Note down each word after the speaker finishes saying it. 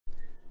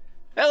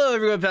Hello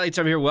everyone,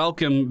 MFPallytime here.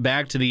 Welcome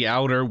back to the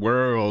Outer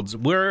Worlds.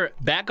 We're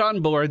back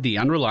on board the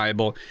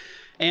Unreliable,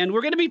 and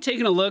we're going to be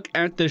taking a look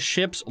at the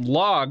ship's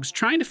logs,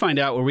 trying to find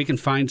out where we can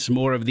find some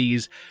more of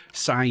these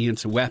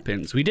science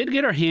weapons. We did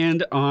get our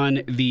hand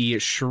on the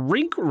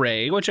shrink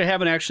ray, which I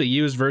haven't actually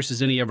used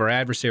versus any of our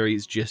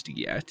adversaries just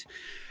yet.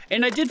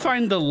 And I did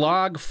find the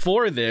log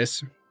for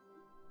this.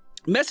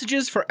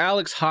 Messages for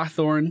Alex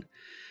Hawthorne,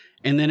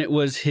 and then it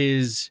was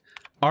his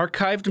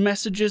archived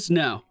messages?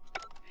 No.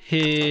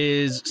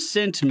 His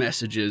sent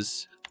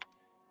messages.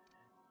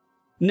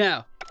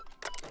 No.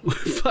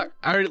 Fuck.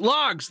 Our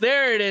logs.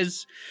 There it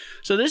is.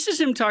 So this is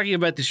him talking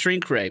about the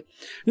shrink ray.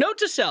 Note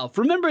to self.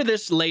 Remember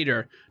this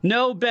later.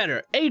 No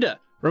better. Ada,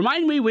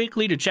 remind me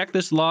weekly to check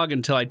this log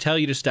until I tell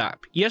you to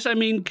stop. Yes, I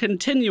mean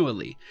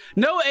continually.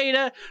 No,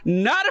 Ada.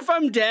 Not if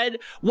I'm dead.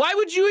 Why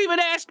would you even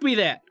ask me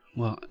that?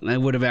 Well,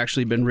 that would have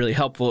actually been really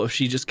helpful if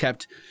she just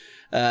kept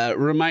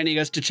reminding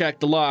us to check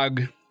the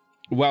log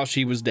while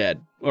she was dead,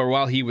 or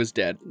while he was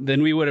dead.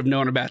 Then we would have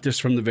known about this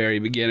from the very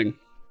beginning.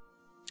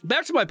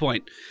 Back to my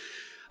point.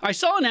 I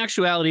saw in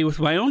actuality with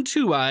my own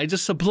two eyes a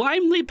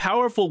sublimely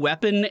powerful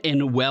weapon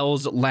in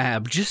Wells'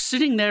 lab, just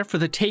sitting there for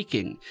the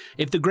taking.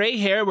 If the gray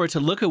hair were to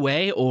look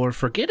away or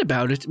forget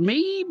about it,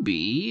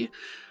 maybe.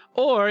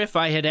 Or if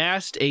I had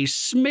asked a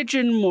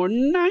smidgen more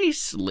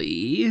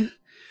nicely.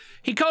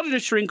 He called it a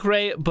shrink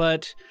ray,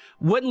 but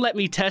wouldn't let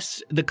me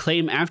test the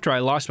claim after I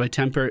lost my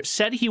temper,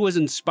 said he was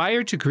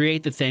inspired to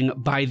create the thing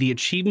by the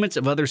achievements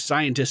of other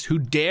scientists who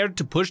dared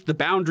to push the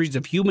boundaries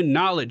of human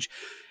knowledge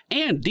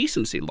and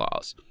decency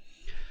laws.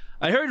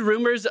 I heard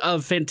rumors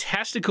of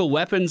fantastical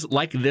weapons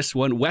like this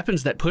one,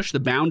 weapons that push the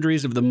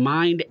boundaries of the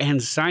mind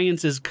and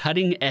science's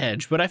cutting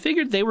edge, but I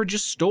figured they were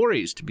just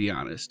stories, to be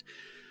honest.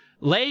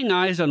 Laying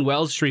eyes on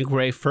Wells' shrink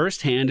ray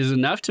firsthand is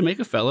enough to make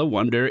a fellow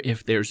wonder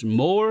if there's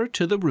more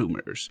to the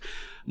rumors,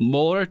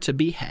 more to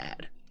be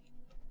had.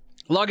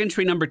 Log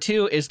entry number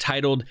 2 is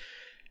titled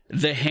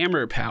The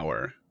Hammer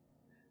Power.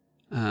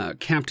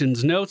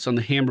 Captain's notes on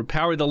the hammer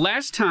power. The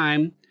last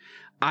time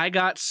I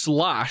got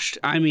sloshed,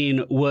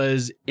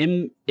 was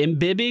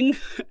imbibing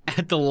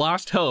at the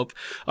Lost Hope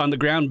on the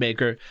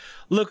Groundbreaker.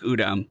 Look,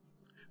 Udam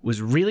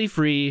was really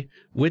free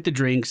with the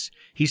drinks.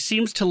 He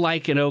seems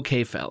like an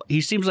okay fellow.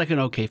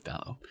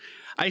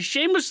 I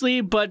shamelessly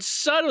but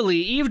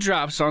subtly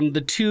eavesdrops on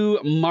the two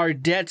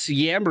Mardettes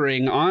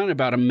yammering on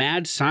about a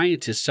mad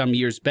scientist some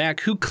years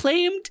back who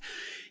claimed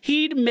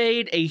he'd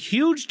made a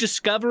huge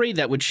discovery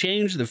that would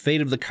change the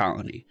fate of the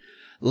colony,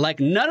 like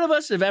none of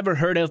us have ever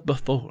heard of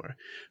before.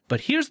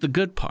 But here's the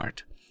good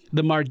part.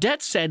 The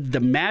Mardettes said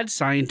the mad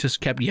scientist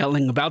kept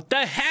yelling about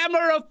the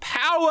hammer of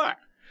power,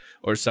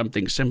 or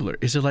something similar.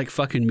 Is it like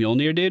fucking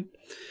Mjolnir, dude?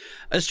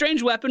 A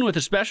strange weapon with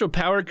a special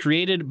power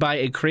created by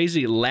a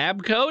crazy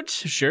lab coat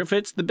sure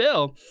fits the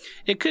bill.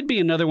 It could be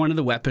another one of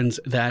the weapons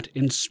that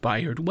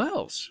inspired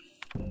Wells.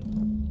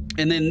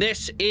 And then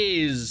this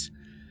is...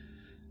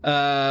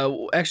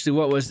 actually,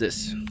 what was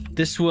this?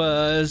 This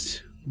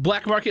was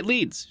Black Market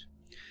Leads.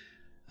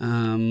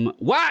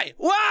 Why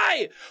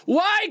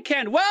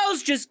can't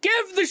Wells just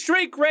give the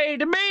shrink ray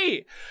to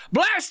me?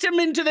 Blast him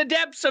into the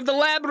depths of the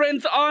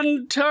labyrinth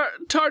on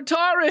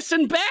Tartarus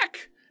and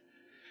back.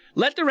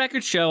 Let the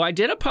record show I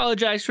did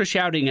apologize for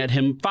shouting at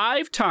him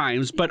 5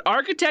 times, but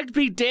architect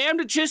be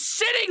damned, just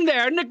sitting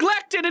there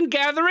neglected and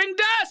gathering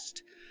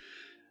dust.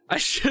 I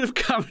should have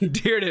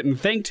commandeered it and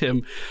thanked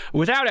him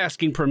without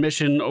asking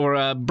permission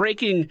or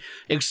breaking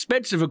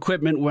expensive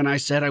equipment when I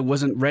said I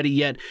wasn't ready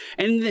yet.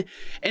 And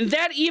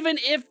that even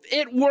if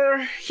it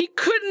were, he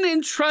couldn't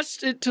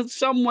entrust it to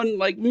someone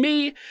like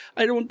me.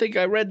 I don't think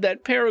I read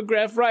that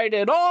paragraph right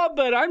at all,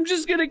 but I'm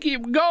just gonna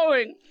keep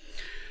going.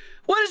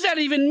 What does that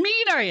even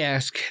mean, I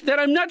ask? That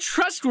I'm not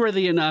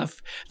trustworthy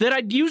enough? That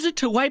I'd use it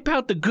to wipe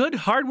out the good,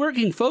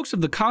 hardworking folks of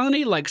the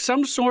colony like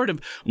some sort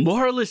of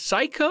moralist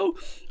psycho?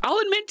 I'll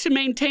admit to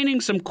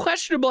maintaining some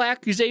questionable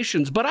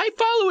accusations, but I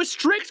follow a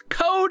strict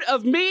code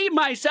of me,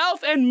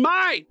 myself, and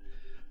mine.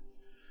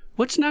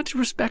 What's not to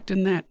respect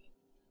in that?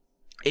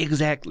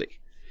 Exactly.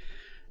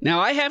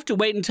 Now, I have to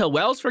wait until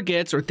Wells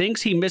forgets or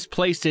thinks he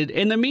misplaced it.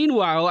 In the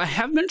meanwhile, I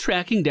have been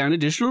tracking down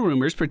additional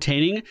rumors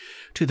pertaining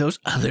to those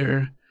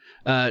other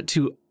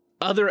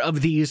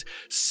of these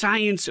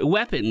science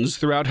weapons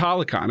throughout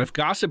Holocon. If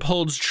gossip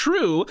holds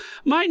true,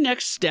 my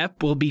next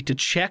step will be to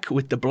check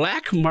with the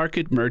black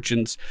market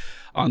merchants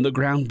on the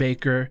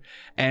Groundbreaker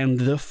and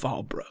the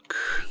Fallbrook.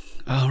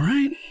 All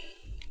right.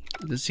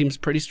 This seems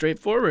pretty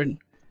straightforward.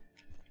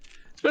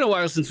 It's been a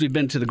while since we've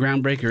been to the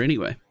Groundbreaker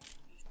anyway.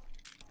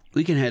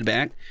 We can head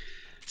back,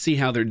 see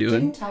how they're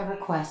doing. Didn't I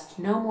request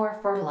no more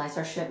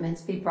fertilizer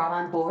shipments be brought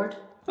on board?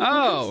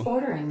 Oh. Who's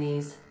ordering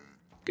these?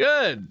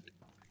 Good.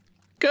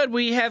 Good,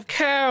 we have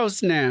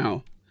cows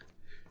now.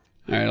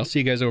 All right, I'll see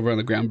you guys over on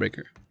the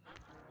Groundbreaker.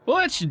 Well,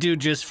 that should do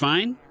just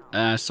fine.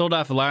 Sold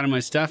off a lot of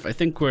my stuff. I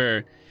think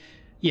we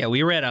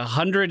were at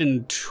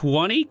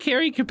 120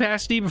 carry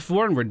capacity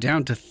before, and we're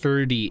down to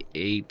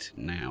 38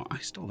 now. I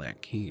stole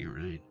that key,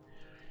 right?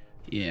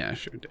 Yeah, I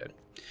sure did.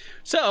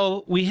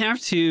 So we have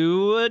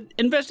to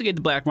investigate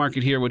the black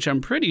market here, which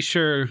I'm pretty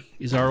sure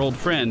is our old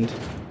friend.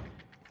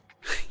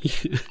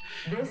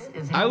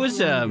 I was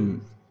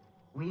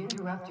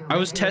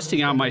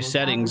testing out my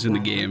settings in the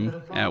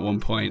game at one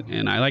point,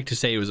 and I like to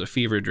say it was a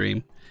fever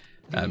dream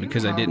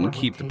because I didn't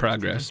keep the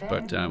progress.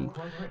 But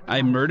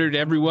I murdered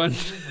everyone.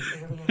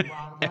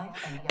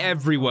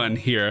 Everyone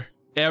here.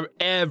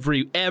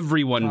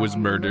 Everyone was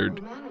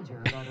murdered.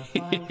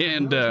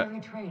 And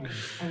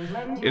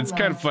it's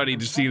kind of funny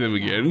to see them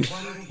again.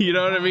 You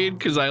know what I mean?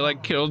 Because I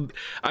like killed.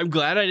 I'm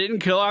glad I didn't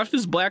kill off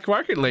this black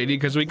market lady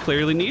because we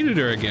clearly needed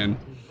her again.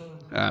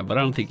 But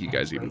I don't think you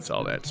guys even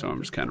saw that, so I'm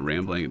just kind of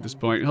rambling at this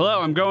point.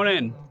 Hello, I'm going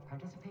in.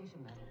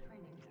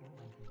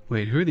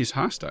 Wait, who are these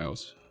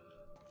hostiles?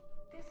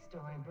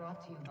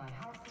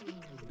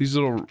 These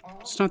little...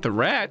 It's not the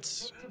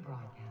rats.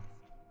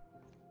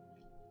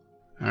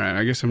 Alright,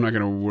 I guess I'm not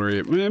going to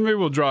worry. Maybe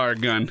we'll draw our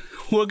gun.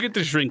 We'll get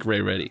the shrink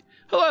ray ready.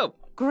 Hello.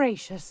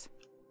 Gracious.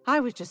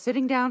 I was just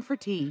sitting down for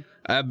tea.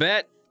 I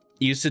bet.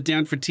 You sit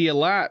down for tea a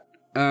lot.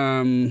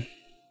 Back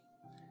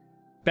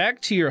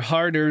to your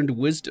hard-earned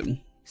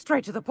wisdom.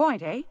 Straight to the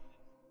point, eh?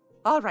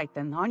 All right,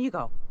 then. On you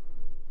go.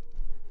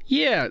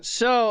 Yeah,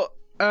 so,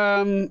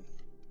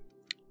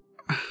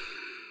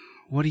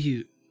 what do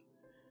you...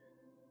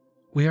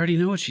 We already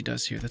know what she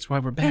does here. That's why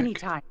we're back.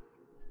 Anytime.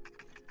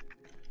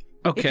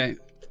 Okay.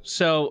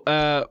 So,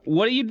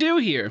 what do you do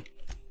here?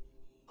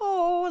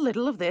 Oh, a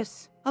little of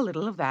this, a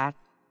little of that.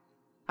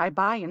 I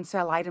buy and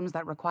sell items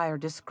that require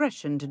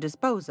discretion to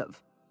dispose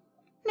of.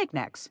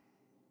 Knickknacks.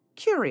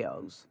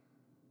 Curios.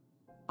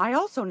 I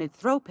also knit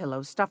throw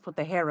pillows stuffed with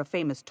the hair of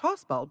famous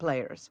tossball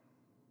players.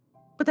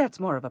 But that's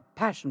more of a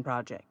passion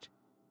project.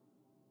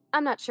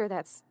 I'm not sure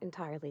that's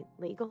entirely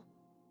legal.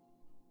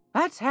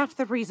 That's half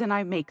the reason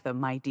I make them,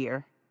 my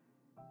dear.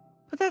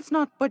 But that's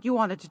not what you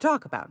wanted to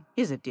talk about,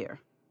 is it, dear?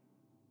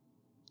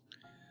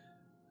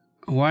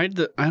 Why'd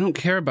the... I don't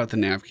care about the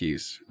nav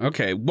keys.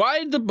 Okay,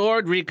 why'd the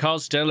board recall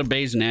Stellar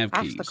Bay's nav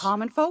keys? Ask the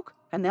common folk,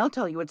 and they'll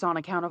tell you it's on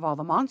account of all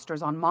the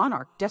monsters on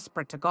Monarch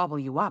desperate to gobble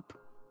you up.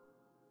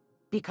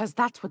 Because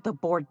that's what the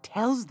board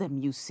tells them,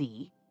 you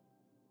see.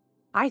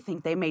 I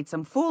think they made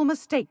some fool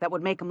mistake that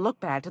would make them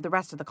look bad to the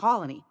rest of the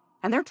colony,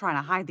 and they're trying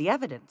to hide the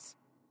evidence.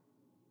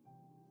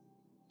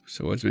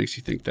 So what makes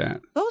you think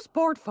that? Those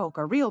board folk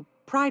are real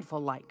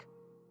prideful-like.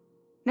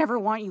 Never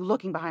want you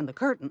looking behind the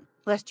curtain,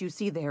 lest you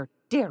see their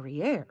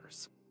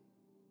derrieres.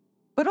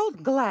 But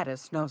old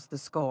Gladys knows the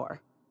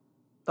score.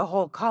 The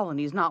whole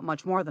colony's not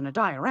much more than a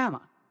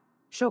diorama,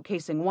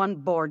 showcasing one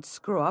board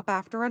screw-up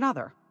after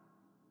another.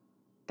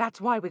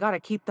 That's why we gotta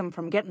keep them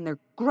from getting their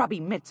grubby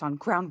mitts on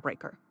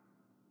Groundbreaker.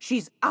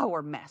 She's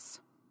our mess.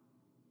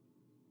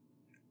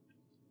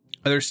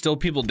 Are there still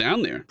people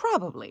down there?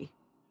 Probably.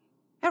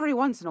 Every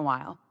once in a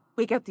while,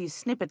 we get these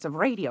snippets of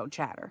radio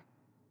chatter.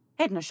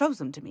 Edna shows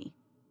them to me.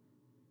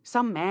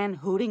 Some man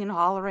hooting and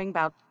hollering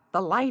about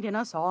the light in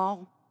us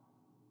all.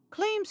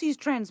 Claims he's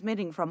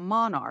transmitting from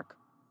Monarch,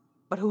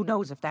 but who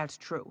knows if that's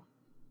true.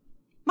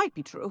 Might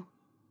be true.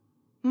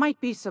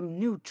 Might be some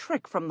new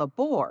trick from the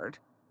board.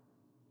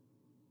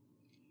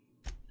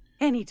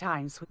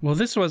 Anytime, sweet. Well,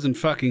 this wasn't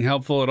fucking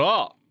helpful at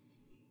all.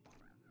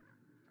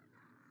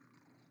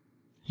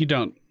 You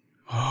don't...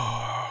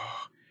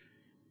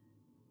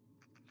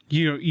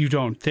 You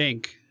don't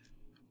think...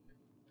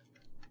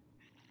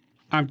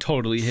 I'm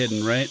totally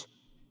hidden, right?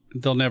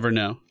 They'll never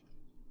know.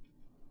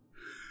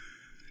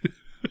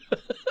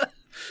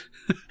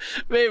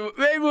 maybe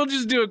we'll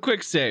just do a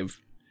quick save.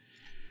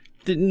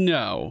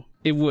 No,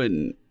 it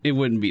wouldn't. It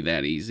wouldn't be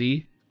that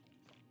easy.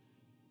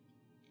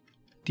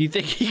 Do you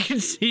think he can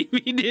see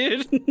me,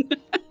 dude?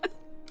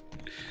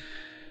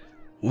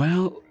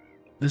 Well,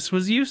 this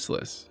was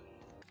useless.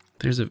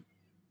 There's a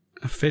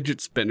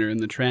fidget spinner in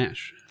the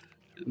trash.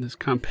 In this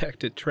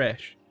compacted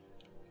trash.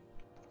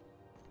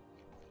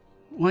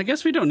 Well, I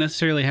guess we don't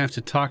necessarily have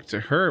to talk to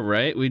her,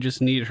 right? We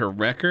just need her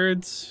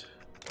records.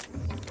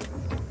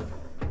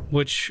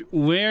 Which,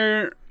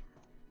 where...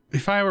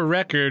 If I were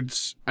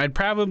records, I'd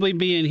probably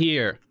be in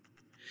here.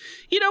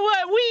 You know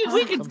what?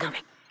 We could...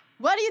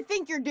 What do you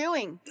think you're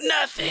doing?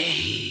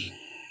 Nothing.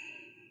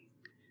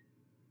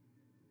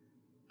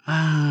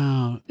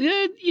 Oh,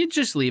 you're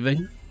just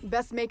leaving.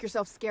 Best make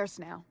yourself scarce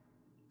now.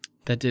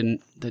 That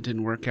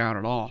didn't work out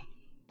at all.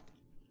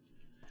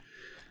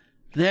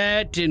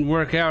 That didn't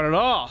work out at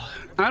all.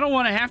 I don't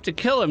want to have to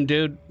kill him,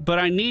 dude, but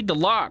I need the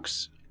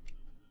locks.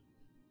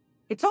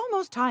 It's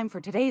almost time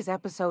for today's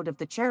episode of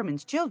The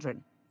Chairman's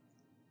Children.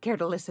 Care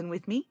to listen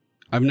with me?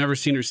 I've never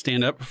seen her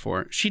stand up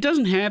before. She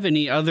doesn't have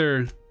any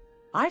other...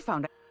 I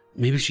found out...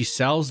 Maybe she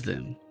sells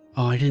them.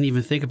 Oh, I didn't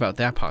even think about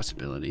that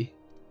possibility.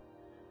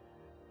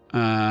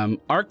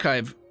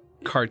 Archive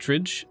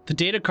cartridge. The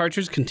data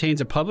cartridge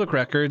contains a public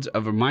records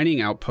of a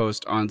mining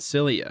outpost on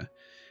Cilia.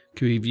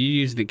 Can be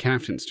viewed using the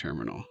captain's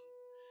terminal.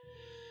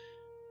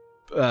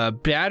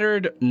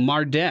 Battered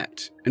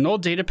Mardet. An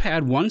old data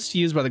pad once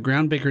used by the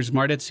Groundbreaker's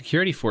Mardet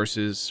security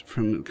forces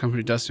from the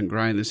company Dust and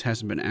Grind. This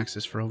hasn't been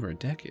accessed for over a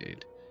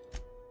decade.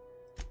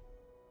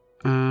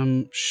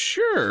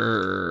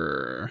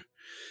 Sure.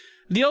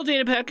 The old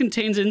datapad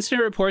contains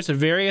incident reports of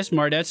various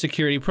Mardet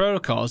security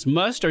protocols.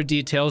 Must are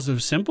details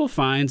of simple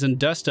finds and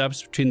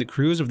dust-ups between the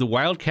crews of the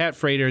Wildcat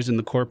freighters and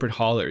the corporate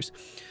haulers.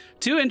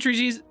 Two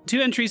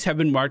entries have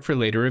been marked for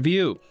later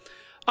review.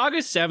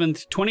 August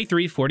 7th,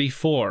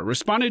 2344,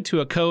 responded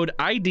to a code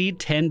ID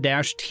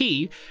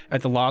 10-T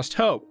at the Lost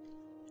Hope.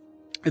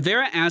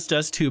 Vera asked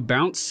us to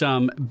bounce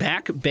some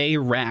Back Bay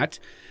rat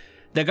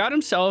that got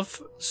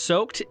himself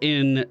soaked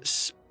in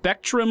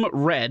Spectrum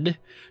Red.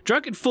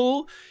 Drunken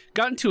fool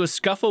got into a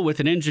scuffle with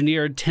an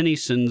engineer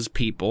Tennyson's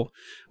people.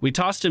 We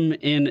tossed him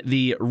in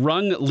the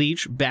rung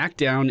leech back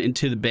down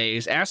into the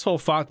bays. Asshole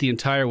fought the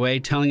entire way,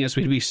 telling us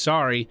we'd be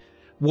sorry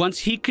once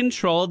he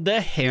controlled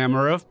the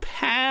Hammer of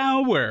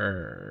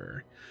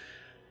Power.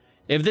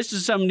 If this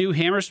is some new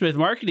Hammersmith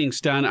marketing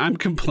stunt, I'm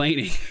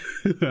complaining.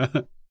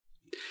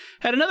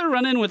 Had another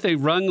run-in with a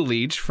rung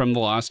leech from the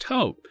Lost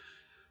Hope.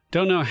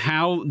 Don't know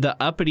how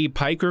the uppity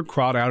piker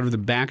crawled out of the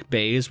back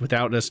bays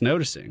without us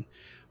noticing.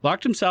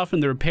 Locked himself in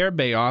the repair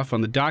bay off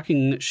on the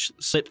docking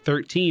slip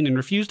 13 and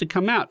refused to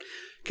come out.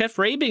 Kept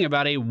raving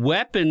about a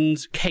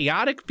weapon's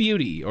chaotic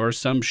beauty or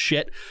some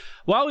shit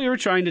while we were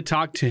trying to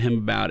talk to him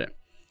about it.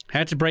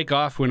 Had to break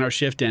off when our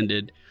shift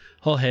ended.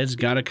 Whole head's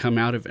gotta come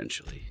out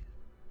eventually.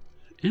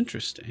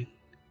 Interesting.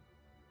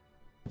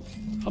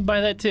 I'll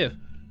buy that too.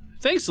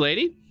 Thanks,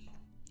 lady.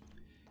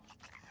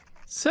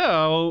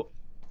 So,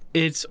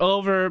 it's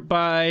over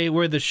by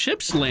where the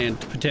ships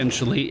land,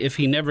 potentially, if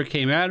he never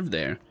came out of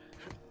there.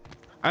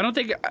 I don't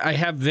think I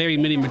have very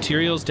many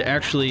materials to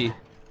actually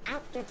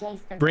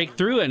break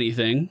through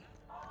anything,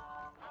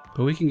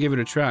 but we can give it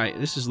a try.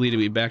 This is leading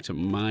me back to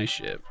my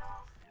ship.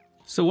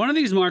 So one of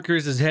these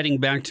markers is heading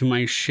back to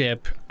my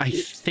ship. I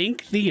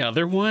think the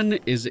other one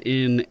is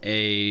in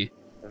a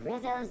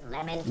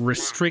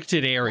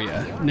restricted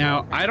area.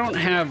 Now, I don't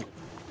have...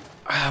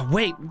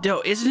 wait,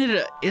 no, isn't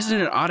it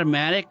an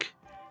automatic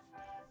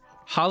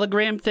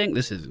hologram thing?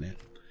 This isn't it.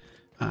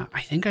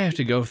 I think I have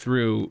to go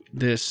through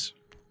this...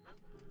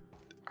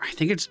 I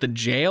think it's the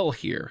jail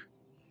here.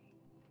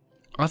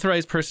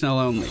 Authorized personnel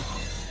only.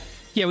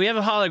 Yeah, we have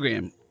a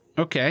hologram.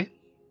 Okay.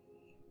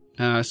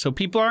 So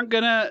people aren't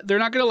gonna... They're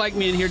not gonna like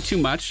me in here too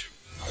much.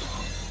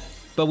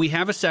 But we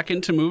have a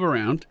second to move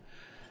around.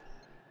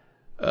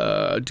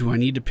 Do I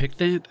need to pick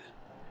that?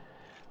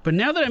 But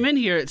now that I'm in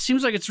here, it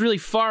seems like it's really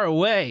far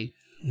away.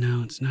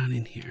 No, it's not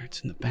in here. It's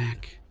in the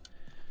back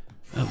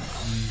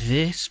of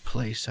this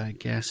place, I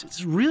guess.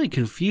 It's really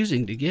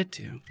confusing to get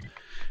to.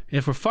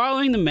 If we're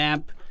following the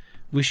map,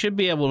 we should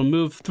be able to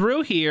move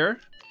through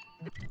here.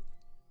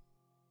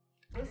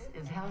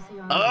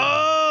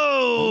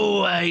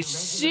 Oh, I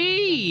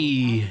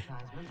see.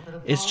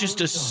 It's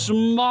just a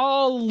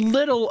small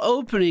little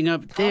opening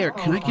up there.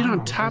 Can I get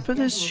on top of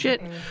this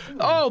shit?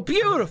 Oh,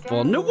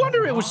 beautiful. No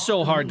wonder it was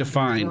so hard to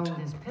find.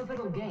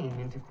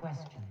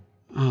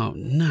 Oh,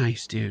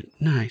 nice, dude.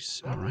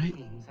 Nice. All right.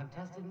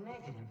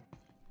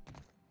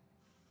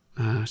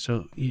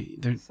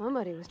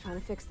 Somebody was trying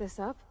to fix this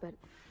up, but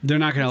they're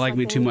not going to like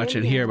me too much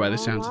in here by the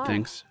sounds of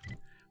things.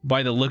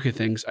 By the look of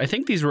things. I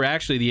think these were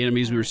actually the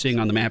enemies we were seeing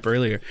on the map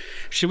earlier.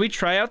 Should we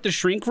try out the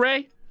shrink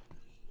ray?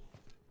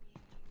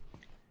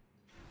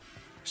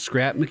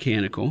 Scrap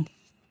mechanical.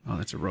 Oh,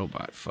 that's a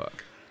robot.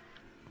 Fuck.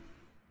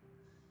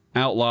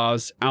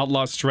 Outlaws.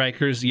 Outlaw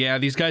strikers. Yeah,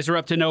 these guys are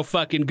up to no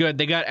fucking good.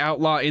 They got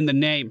outlaw in the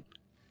name.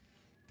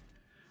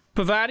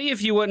 Pavati,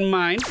 if you wouldn't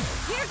mind.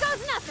 here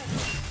goes nothing.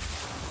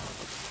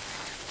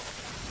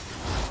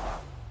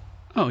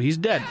 Oh, he's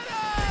dead.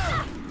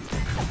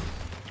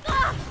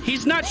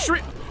 He's not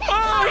shrink.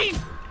 Oh, he...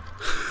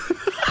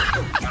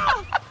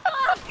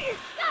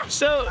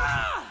 So,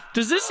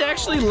 does this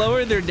actually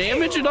lower their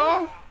damage at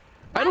all?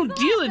 I don't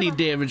deal any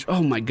damage.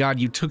 Oh my god,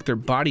 you took their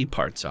body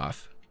parts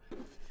off.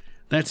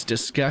 That's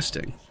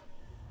disgusting.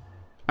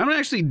 I don't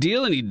actually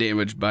deal any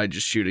damage by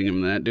just shooting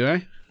him that, do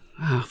I?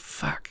 Oh,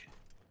 fuck.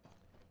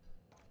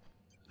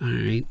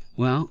 Alright,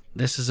 well,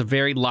 this is a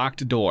very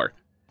locked door.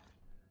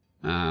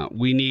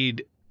 We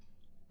need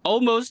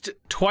almost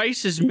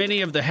twice as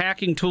many of the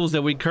hacking tools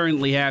that we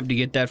currently have to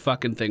get that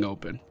fucking thing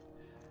open.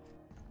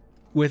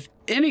 With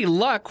any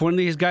luck, one of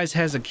these guys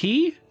has a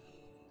key.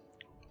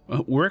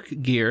 Work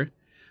gear.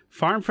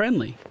 Farm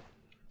friendly.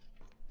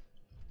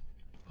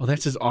 Oh,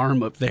 that's his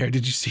arm up there.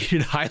 Did you see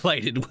it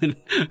highlighted when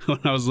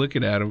I was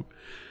looking at him?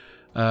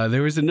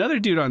 There was another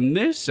dude on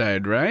this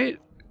side, right?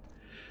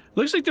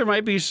 Looks like there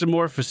might be some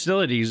more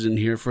facilities in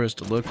here for us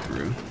to look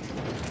through.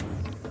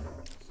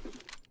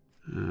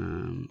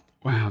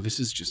 Wow, this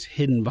is just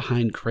hidden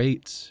behind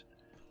crates.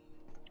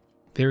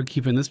 They were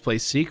keeping this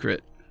place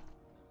secret.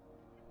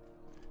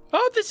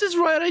 Oh, this is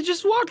right. I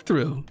just walked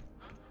through.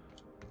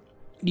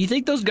 Do you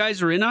think those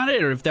guys are in on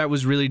it, or if that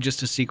was really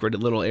just a secret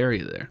little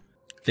area there?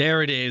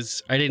 There it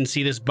is. I didn't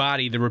see this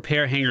body, the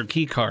repair hangar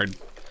key card.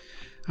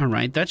 All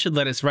right, that should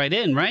let us right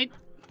in, right?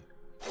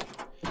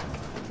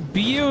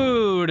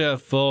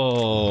 Beautiful.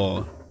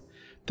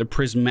 The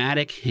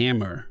prismatic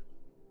hammer.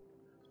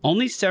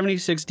 Only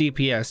 76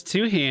 DPS,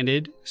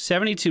 two-handed,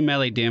 72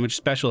 melee damage,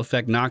 special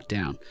effect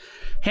knockdown.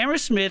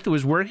 Hammersmith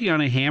was working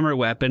on a hammer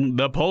weapon,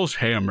 the Pulse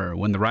Hammer,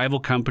 when the rival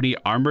company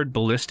Armored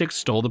Ballistics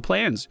stole the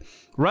plans,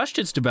 rushed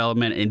its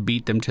development, and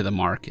beat them to the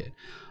market.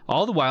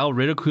 All the while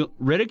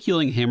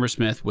ridiculing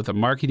Hammersmith with a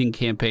marketing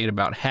campaign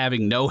about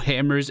having no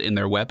hammers in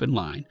their weapon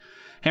line.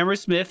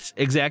 Hammersmith's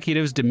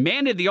executives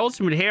demanded the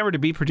ultimate hammer to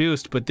be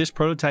produced, but this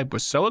prototype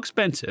was so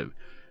expensive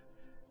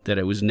that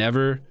it was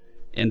never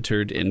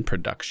entered in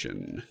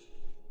production.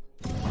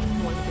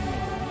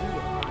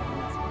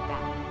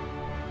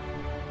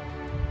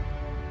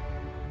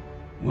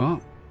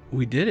 Well,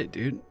 we did it,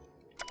 dude.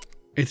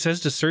 It says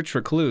to search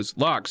for clues.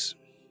 Logs.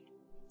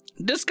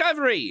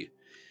 Discovery!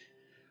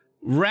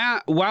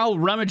 While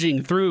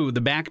rummaging through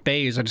the back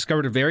bays, I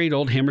discovered a very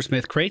old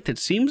Hammersmith crate that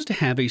seems to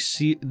have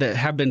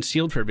been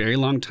sealed for a very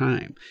long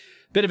time.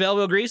 Bit of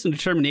elbow grease and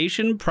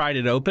determination pried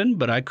it open,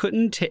 but I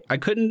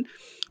couldn't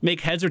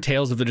make heads or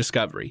tails of the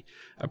discovery.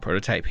 A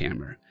prototype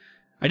hammer.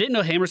 I didn't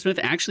know Hammersmith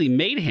actually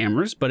made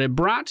hammers, but I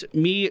brought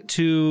it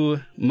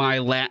to my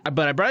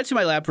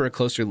lab for a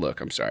closer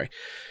look. I'm sorry.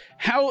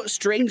 How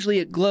strangely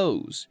it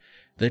glows.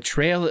 The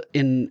trail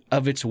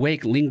of its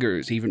wake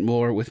lingers even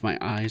more with my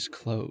eyes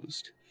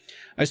closed.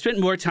 I spent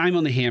more time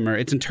on the hammer.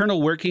 Its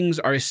internal workings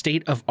are a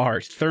state of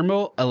art.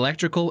 Thermal,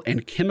 electrical,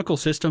 and chemical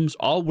systems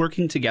all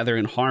working together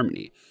in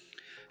harmony.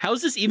 How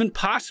is this even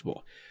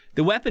possible?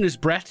 The weapon is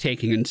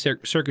breathtaking in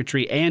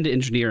circuitry and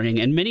engineering,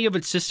 and many of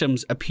its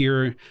systems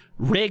appear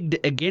rigged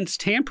against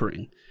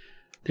tampering.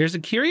 There's a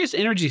curious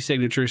energy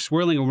signature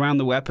swirling around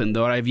the weapon,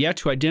 though I have yet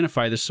to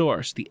identify the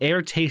source. The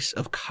air tastes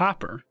of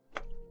copper,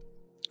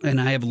 and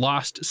I have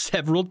lost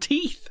several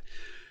teeth.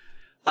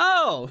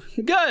 Oh,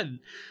 good.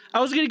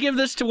 I was going to give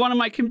this to one of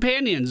my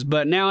companions,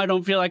 but now I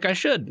don't feel like I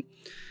should.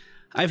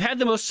 I've had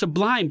the most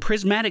sublime,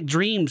 prismatic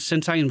dreams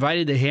since I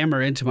invited the hammer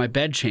into my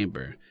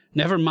bedchamber.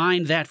 Never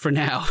mind that for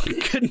now.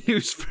 Good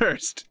news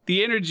first.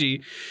 The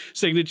energy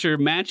signature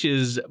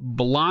matches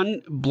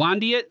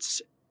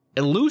Blondiet's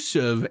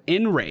elusive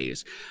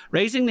N-rays,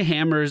 raising the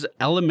hammer's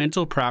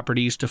elemental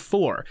properties to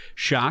 4: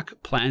 shock,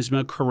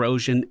 plasma,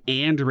 corrosion,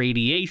 and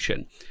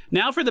radiation.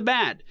 Now for the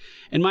bad.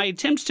 In my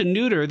attempts to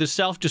neuter the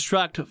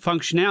self-destruct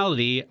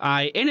functionality,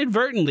 I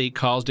inadvertently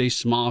caused a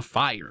small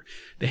fire.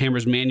 The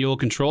hammer's manual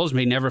controls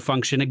may never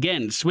function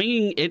again.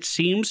 Swinging it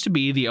seems to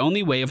be the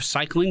only way of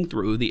cycling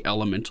through the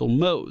elemental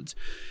modes.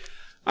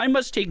 I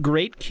must take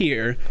great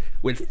care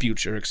with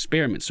future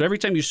experiments. So every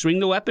time you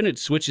swing the weapon, it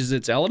switches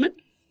its element.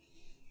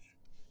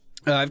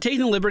 I've taken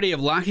the liberty of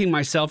locking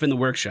myself in the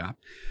workshop.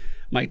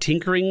 My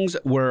tinkerings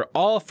were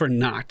all for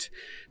naught.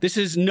 This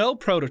is no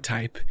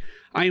prototype.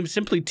 I am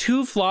simply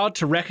too flawed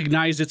to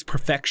recognize its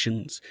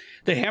perfections.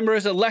 The hammer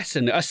is a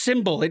lesson, a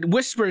symbol. It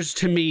whispers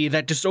to me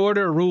that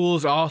disorder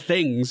rules all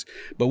things.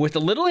 But with a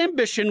little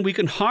ambition, we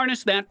can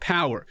harness that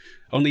power.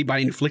 Only by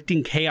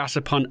inflicting chaos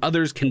upon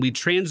others can we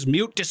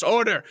transmute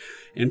disorder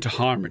into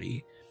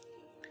harmony.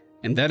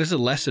 And that is a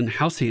lesson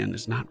Halcyon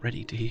is not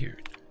ready to hear.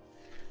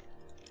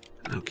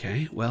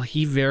 Okay, well,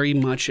 he very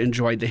much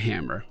enjoyed the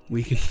hammer.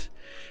 We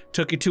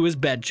took it to his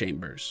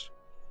bedchambers.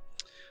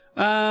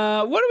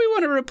 What do we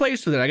want to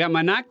replace with it? I got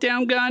my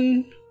knockdown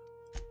gun.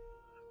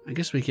 I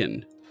guess we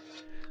can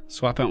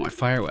swap out my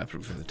fire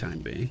weapon for the time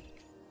being.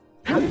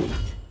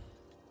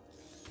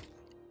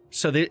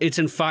 So it's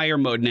in fire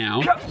mode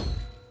now.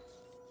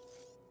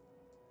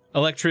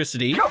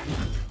 Electricity.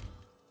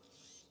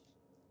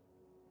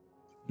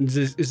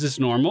 Is this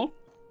normal?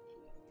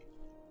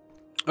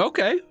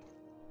 Okay.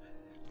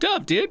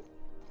 Dub, dude.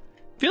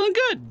 Feeling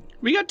good.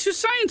 We got 2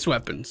 science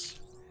weapons.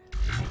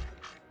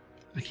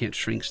 I can't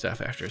shrink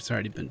stuff after it's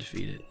already been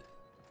defeated.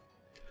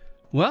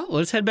 Well,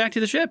 let's head back to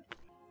the ship.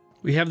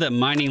 We have that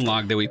mining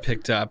log that we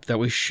picked up that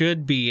we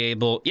should be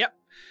able,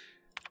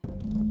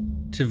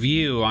 to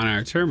view on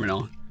our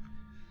terminal.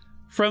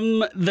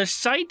 From the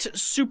site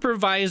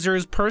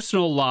supervisor's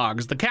personal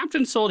logs, the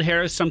captain sold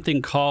Harris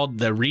something called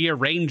the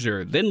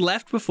Rearranger, then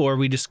left before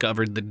we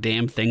discovered the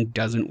damn thing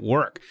doesn't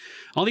work.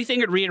 Only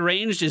thing it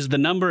rearranged is the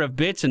number of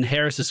bits in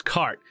Harris's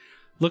cart.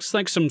 Looks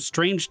like some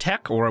strange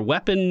tech or a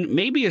weapon.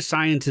 Maybe a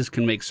scientist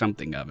can make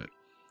something of it.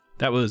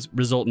 That was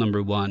result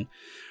number 1.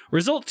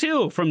 Result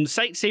 2 from the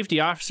Site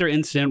Safety Officer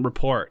Incident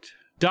Report.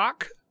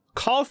 Doc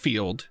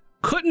Caulfield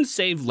couldn't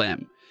save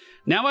Lem.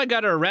 Now I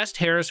gotta arrest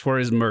Harris for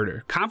his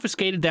murder.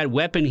 Confiscated that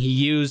weapon he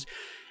used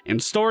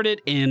and stored it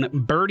in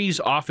Birdie's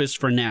office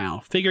for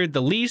now. Figured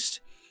the least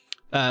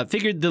the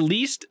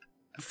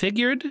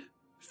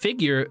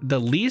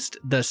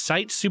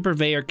site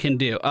surveyor can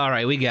do. All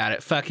right, we got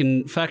it.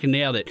 Fucking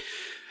nailed it.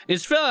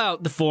 Is fill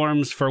out the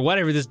forms for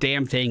whatever this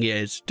damn thing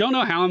is. Don't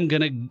know how I'm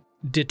gonna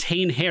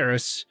detain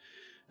Harris.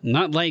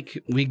 Not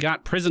like we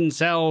got prison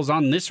cells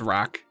on this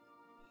rock.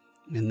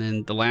 And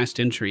then the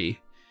last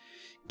entry.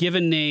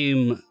 Given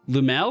name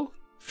Lumel.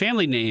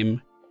 Family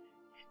name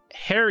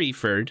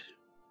Harryford.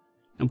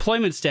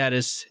 Employment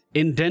status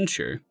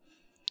indenture.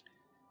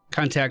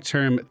 Contact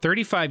term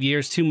 35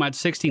 years, 2 months,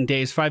 16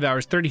 days, 5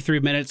 hours, 33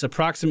 minutes,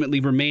 approximately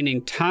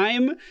remaining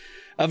time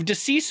of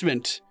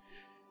deceasement.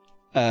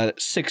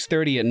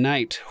 6:30 at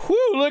night.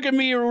 Whew, look at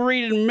me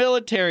reading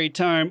military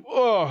time.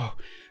 Oh,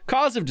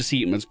 cause of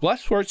deceitments, blood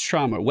sports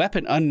trauma,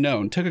 weapon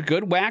unknown. Took a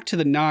good whack to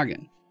the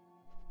noggin.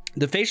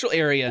 The facial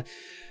area,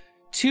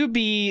 to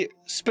be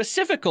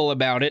specifical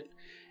about it,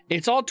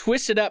 it's all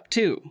twisted up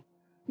too.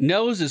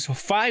 Nose is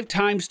 5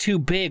 times too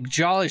big,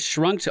 jaw is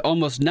shrunk to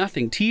almost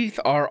nothing, teeth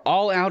are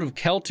all out of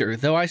kilter,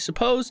 though I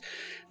suppose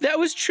that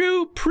was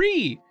true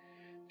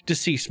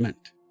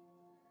pre-deceasement.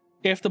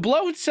 If the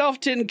blow itself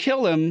didn't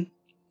kill him,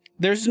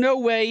 there's no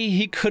way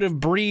he could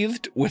have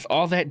breathed with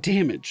all that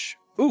damage.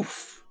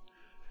 Oof.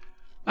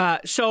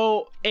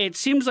 So it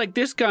seems like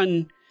this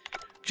gun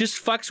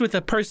just fucks with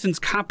a person's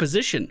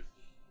composition.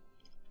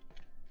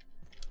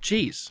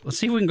 Jeez, let's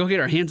see if we can go get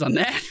our hands on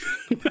that.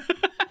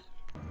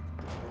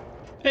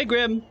 Hey,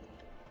 Grim.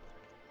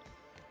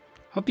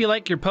 Hope you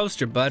like your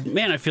poster, bud.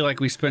 Man, I feel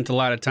like we spent a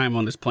lot of time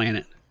on this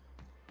planet.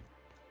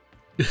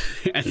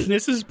 And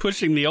this is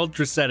pushing the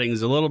ultra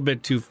settings a little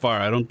bit too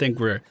far. I don't think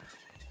we're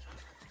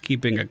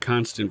keeping a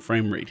constant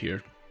frame rate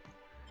here.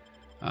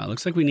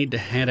 Looks like we need to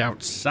head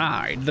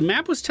outside. The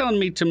map was telling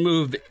me to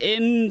move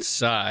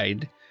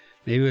inside.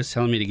 Maybe it was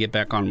telling me to get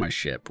back on my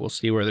ship. We'll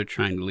see where they're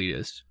trying to lead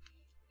us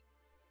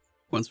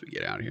once we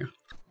get out of here.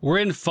 We're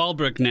in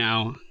Fallbrook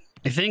now.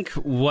 I think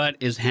what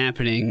is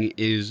happening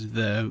is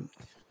the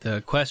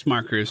quest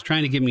marker is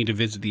trying to get me to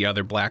visit the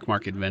other black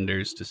market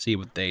vendors to see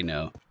what they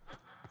know.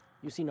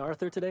 You seen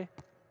Arthur today?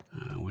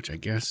 Which I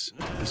guess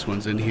this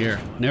one's in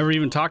here. Never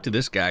even talked to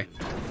this guy.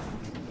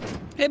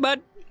 Hey,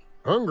 bud.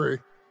 Hungry?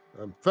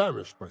 I'm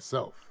famished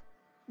myself.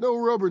 No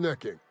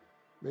rubbernecking.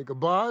 Make a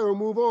buy or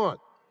move on.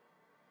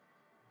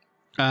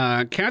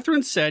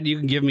 Catherine said you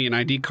can give me an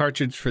ID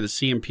cartridge for the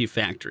CMP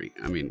factory.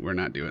 I mean, we're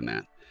not doing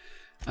that.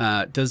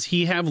 Does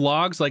he have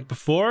logs like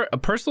before? A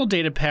personal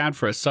data pad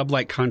for a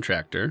sublight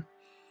contractor.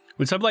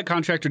 When sublight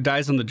contractor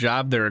dies on the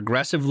job, their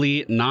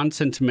aggressively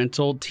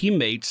non-sentimental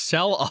teammates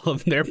sell all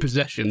of their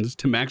possessions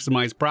to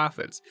maximize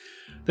profits.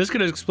 This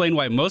could explain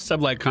why most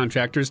sublight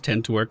contractors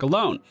tend to work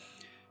alone.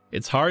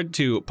 It's hard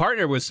to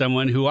partner with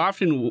someone who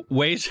often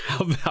weighs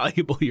how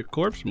valuable your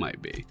corpse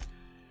might be.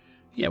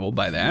 Yeah, we'll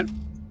buy that.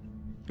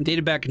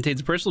 Data pack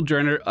contains a personal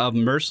journal of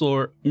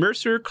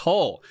Mercer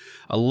Cole,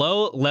 a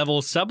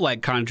low-level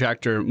sublight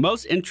contractor.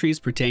 Most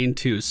entries pertain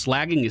to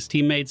slagging his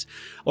teammates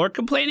or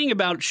complaining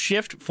about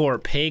shift for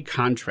pay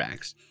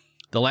contracts.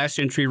 The last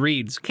entry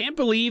reads, "Can't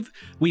believe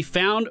we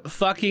found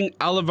fucking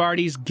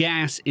Olivardi's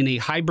gas in a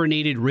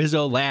hibernated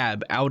Rizzo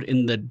lab out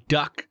in the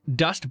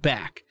dust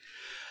back.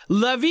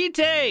 La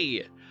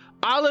Vite!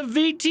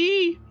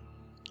 Oliviti?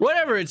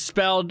 Whatever it's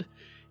spelled,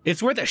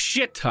 it's worth a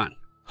shit ton.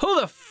 Who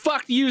the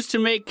fuck used to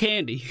make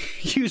candy?"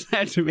 Use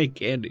that to make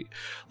candy.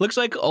 Looks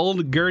like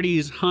old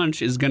Gertie's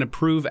hunch is gonna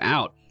prove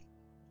out.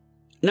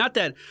 Not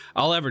that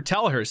I'll ever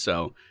tell her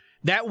so.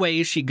 That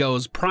way she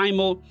goes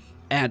primal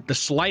at the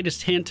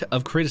slightest hint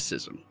of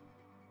criticism.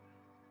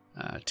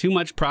 Too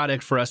much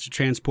product for us to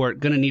transport.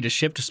 Gonna need a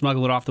ship to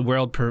smuggle it off the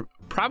world.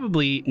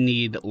 Probably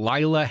need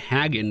Lila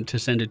Hagen to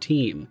send a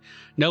team.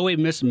 No way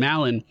Miss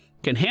Malin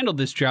can handle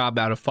this job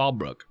out of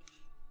Fallbrook.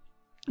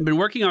 I've been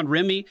working on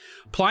Remy,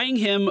 plying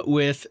him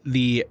with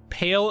the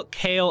pale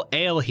kale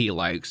ale he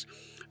likes.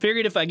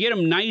 Figured if I get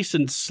him nice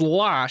and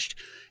sloshed,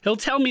 he'll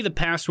tell me the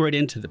password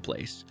into the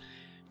place.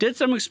 Did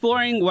some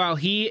exploring while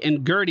he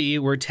and Gertie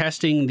were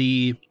testing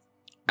the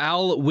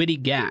Al-Witty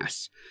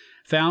gas.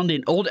 Found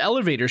an old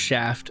elevator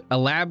shaft, a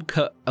lab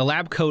coat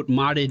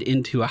modded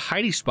into a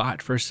hiding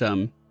spot for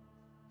some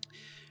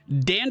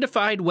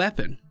dandified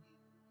weapon.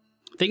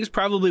 Thing's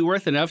probably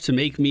worth enough to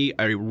make me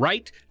a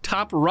right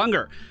top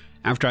runger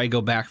after I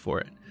go back for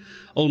it.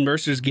 Old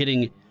Mercer's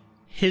getting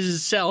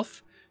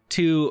himself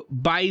to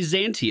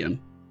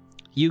Byzantium.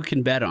 You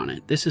can bet on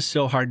it. This is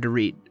so hard to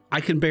read.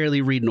 I can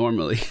barely read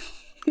normally.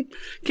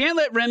 Can't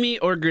let Remy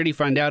or Gertie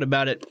find out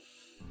about it.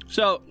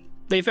 So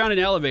they found an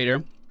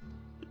elevator.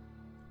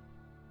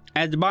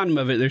 At the bottom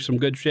of it, there's some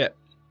good shit.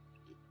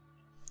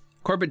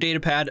 Corporate data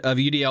pad of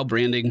UDL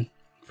branding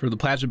for the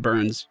plasma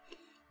burns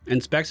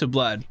and specks of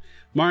blood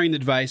marring the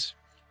device.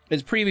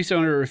 Its previous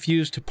owner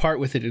refused to part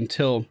with it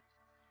until,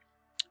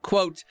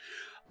 quote,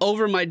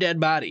 over my dead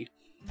body.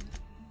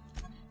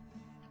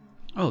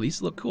 Oh,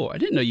 these look cool. I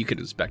didn't know you could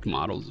inspect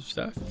models of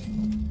stuff.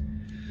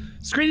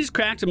 Screen is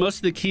cracked and most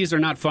of the keys are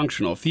not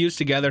functional, fused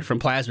together from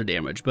plasma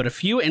damage, but a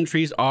few of the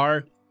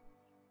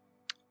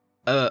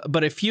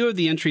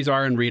entries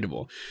are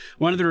unreadable.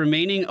 One of the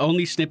remaining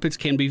only snippets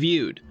can be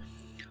viewed.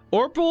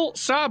 Orpal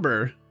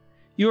Saber,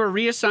 you are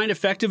reassigned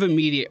effective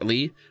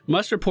immediately.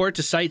 Must report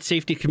to Site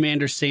Safety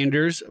Commander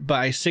Sanders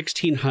by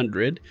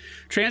 1600.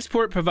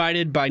 Transport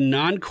provided by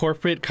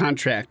non-corporate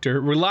contractor,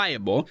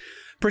 reliable.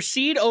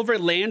 Proceed over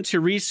land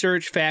to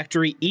Research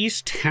Factory,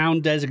 East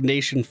Town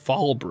designation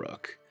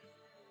Fallbrook.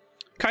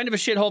 Kind of a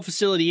shithole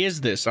facility is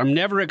this? I'm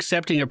never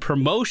accepting a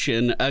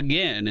promotion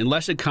again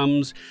unless it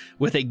comes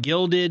with a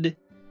gilded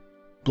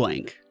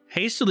blank.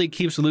 Hastily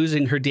keeps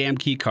losing her damn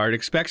key card,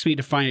 expects me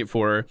to find it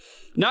for her.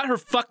 Not her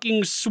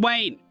fucking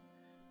Swain.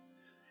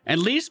 At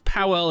least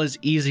Powell is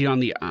easy on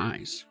the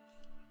eyes.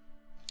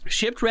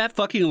 Shipped rat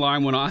fucking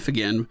alarm went off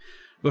again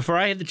before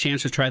I had the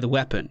chance to try the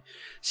weapon.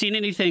 Seen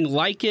anything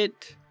like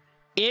it?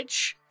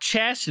 Bitch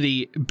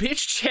Chastity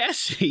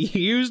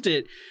used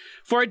it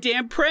for a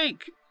damn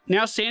prank.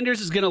 Now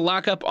Sanders is gonna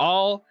lock up,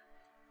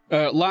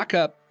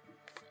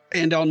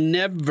 and I'll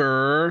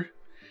never.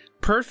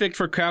 Perfect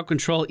for crowd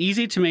control,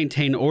 easy to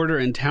maintain order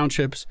in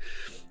townships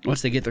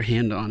once they get their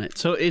hand on it.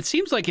 So it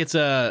seems like it's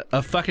a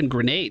fucking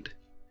grenade.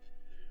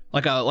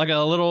 Like a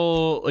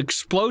little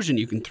explosion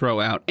you can throw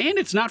out. And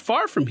it's not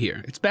far from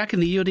here. It's back in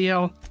the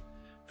UDL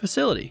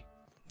facility.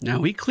 Now,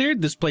 we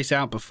cleared this place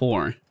out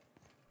before.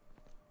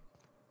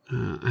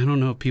 I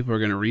don't know if people are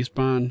going to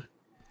respawn.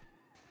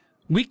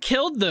 We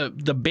killed the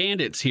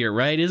bandits here,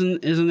 right?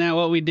 Isn't that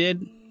what we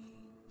did?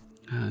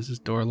 Is this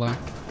door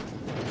locked?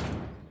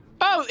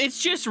 Oh,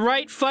 it's just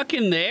right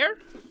fucking there?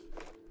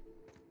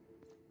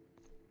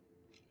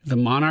 The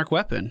Monarch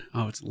weapon.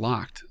 Oh, it's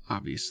locked,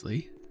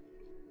 obviously.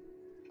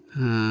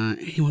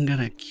 Anyone got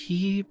a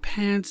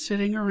keypad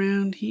sitting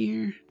around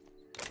here?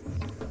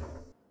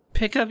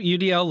 Pick up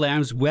UDL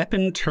Labs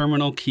weapon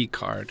terminal key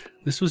card.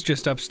 This was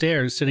just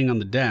upstairs sitting on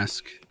the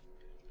desk.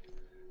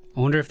 I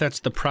wonder if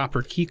that's the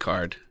proper key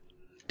card.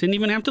 Didn't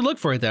even have to look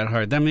for it that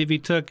hard. That maybe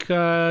took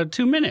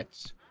 2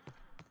 minutes.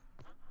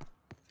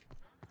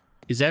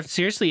 Is that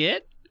seriously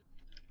it?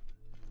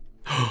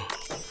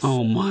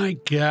 Oh my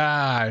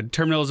god.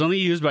 Terminal is only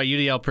used by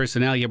UDL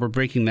personnel, yet we're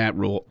breaking that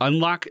rule.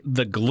 Unlock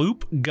the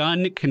Gloop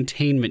Gun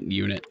Containment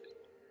Unit.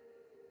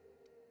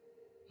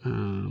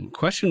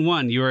 Question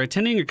 1. You are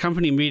attending a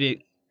company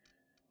meeting.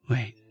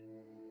 Wait.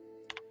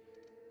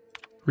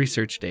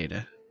 Research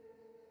data.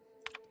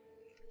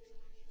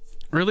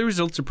 Early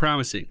results are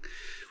promising.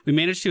 We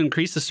managed to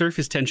increase the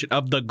surface tension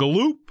of the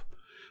Gloop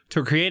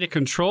to create a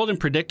controlled and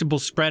predictable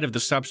spread of the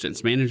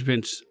substance.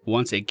 Management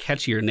wants a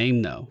catchier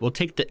name, though. We'll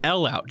take the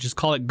L out. Just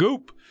call it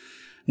Goop.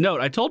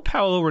 Note, I told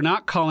Paolo we're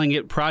not calling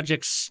it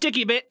Project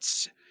Sticky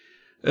Bits,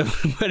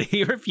 but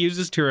he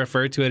refuses to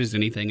refer to it as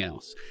anything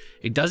else.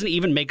 It doesn't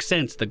even make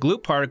sense. The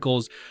Gloop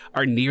particles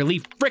are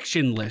nearly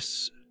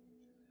frictionless.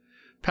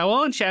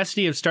 Paolo and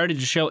Chastity have started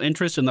to show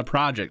interest in the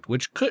project,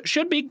 which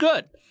should be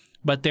good.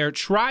 But their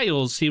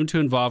trials seem to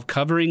involve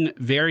covering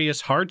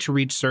various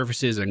hard-to-reach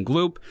surfaces in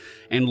Gloop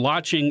and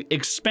launching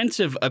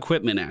expensive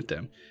equipment at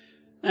them.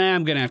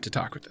 I'm gonna have to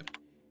talk with them.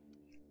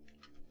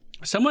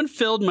 Someone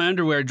filled my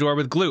underwear drawer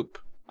with Gloop.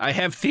 I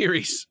have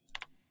theories.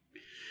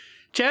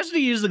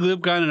 Chastity used the Gloop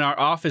gun in our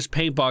office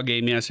paintball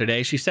game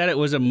yesterday. She said it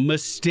was a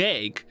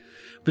mistake,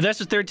 but that's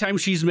the 3rd time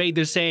she's made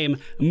the same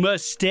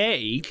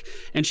mistake,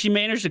 and she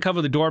managed to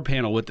cover the door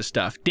panel with the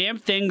stuff. Damn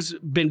thing's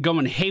been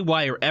going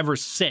haywire ever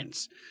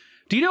since.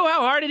 Do you know how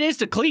hard it is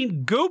to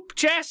clean goop,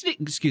 Chastity?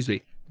 Excuse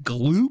me,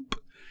 Gloop?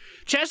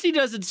 Chastity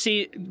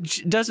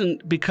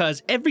doesn't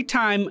because every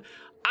time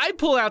I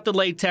pull out the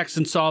latex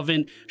and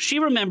solvent, she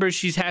remembers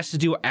she has to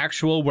do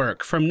actual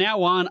work. From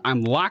now on,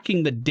 I'm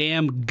locking the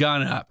damn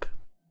gun up.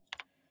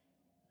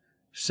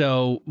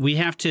 So we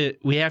have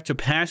to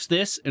pass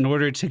this in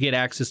order to get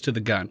access to the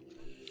gun.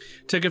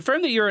 To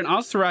confirm that you're an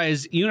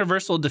authorized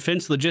Universal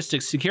Defense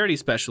Logistics Security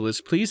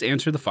Specialist, please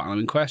answer the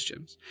following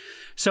questions.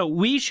 So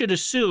we should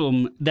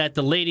assume that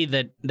the lady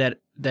that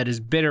is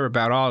bitter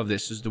about all of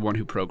this is the one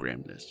who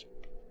programmed this.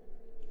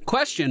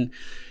 Question: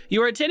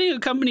 you are attending a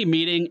company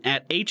meeting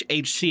at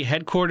HHC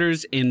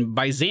headquarters in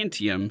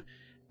Byzantium,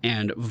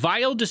 and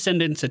vile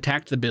descendants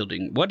attacked the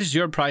building. What is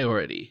your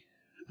priority?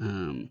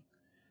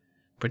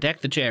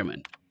 Protect the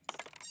chairman.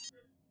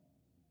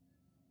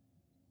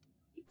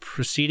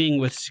 Proceeding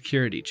with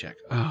security check.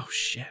 Oh,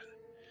 shit.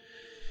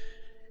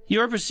 You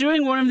are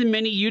pursuing one of the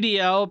many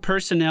UDL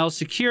personnel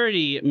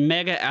security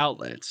mega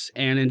outlets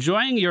and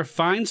enjoying your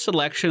fine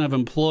selection of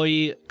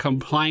employee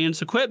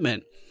compliance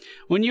equipment.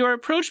 When you are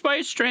approached by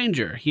a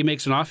stranger, he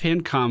makes an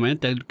offhand comment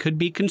that could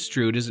be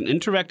construed as an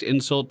indirect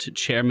insult to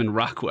Chairman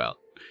Rockwell.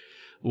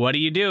 What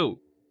do?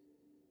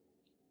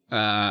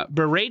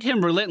 Berate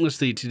him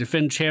relentlessly to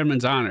defend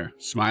Chairman's honor.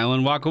 Smile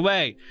and walk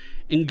away.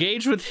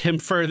 Engage with him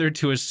further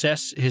to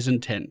assess his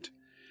intent.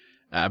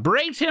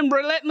 Berate him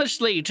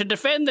relentlessly to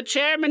defend the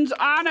Chairman's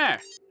honor.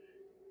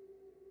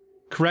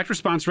 Correct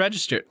response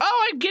registered.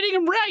 Oh, I'm getting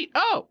him right.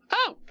 Oh.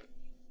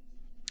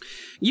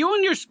 You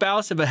and your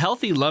spouse have a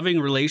healthy, loving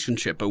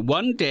relationship, but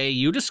one day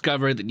you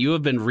discover that you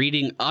have been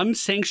reading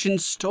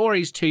unsanctioned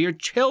stories to your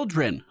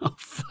children. Oh,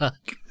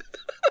 fuck.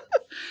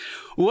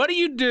 What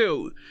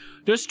do?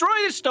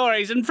 Destroy the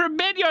stories and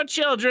forbid your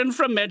children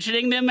from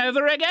mentioning them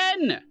ever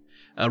again.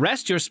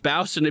 Arrest your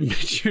spouse and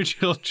admit your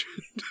children.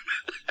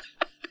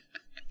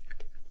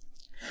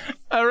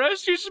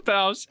 Arrest your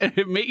spouse and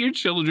admit your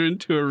children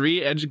to a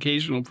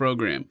re-educational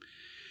program.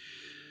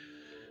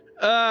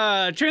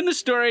 Turn the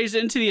stories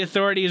into the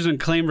authorities and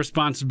claim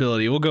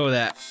responsibility. We'll go with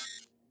that.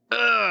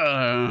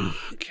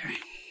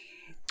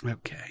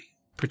 Okay.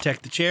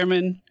 Protect the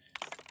chairman.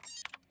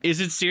 Is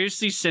it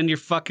seriously send your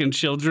fucking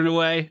children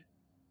away?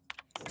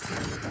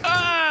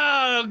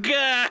 Oh,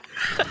 God.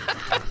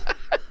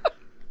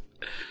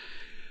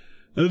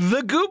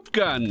 The Goop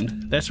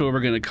Gun. That's what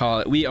we're going to call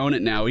it. We own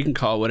it now. We can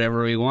call it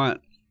whatever we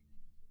want.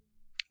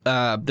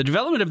 The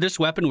development of this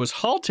weapon was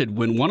halted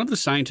when one of the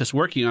scientists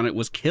working on it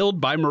was killed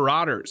by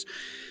marauders.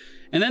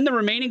 And then the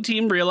remaining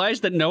team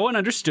realized that no one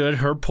understood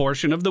her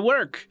portion of the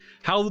work.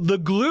 How the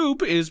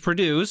gloop is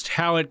produced,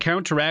 how it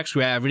counteracts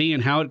gravity,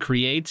 and how it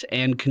creates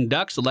and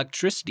conducts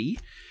electricity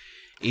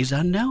is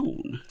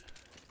unknown.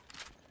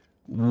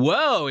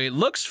 Whoa, it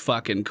looks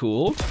fucking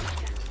cool.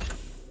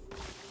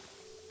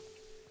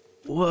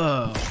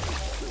 Whoa.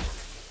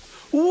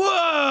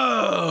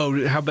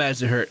 Whoa! How bad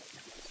does it hurt?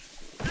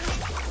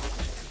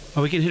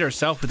 Oh, we can hit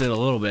ourselves with it a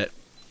little bit.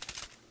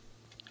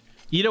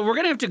 You know, we're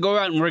gonna have to go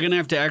out and we're gonna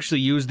have to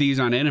actually use these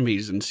on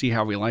enemies and see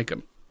how we like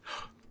them.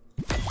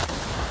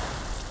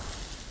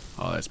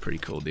 Oh, that's pretty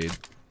cool, dude.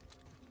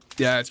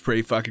 Yeah, it's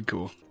pretty fucking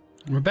cool.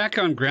 We're back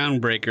on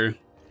Groundbreaker.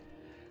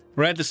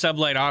 We're at the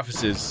Sublight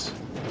offices.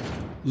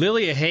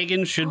 Lilia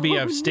Hagen should be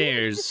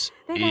upstairs,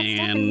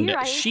 and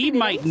she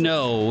might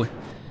know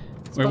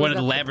where one of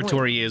the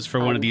laboratory is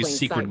for one of these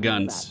secret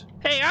guns.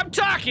 Hey, I'm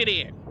talking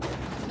here!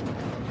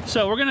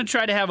 So we're gonna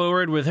try to have a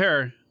word with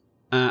her.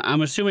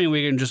 I'm assuming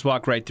we can just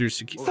walk right through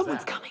security.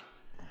 Someone's coming.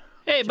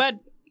 Hey, bud.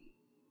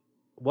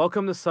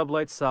 Welcome to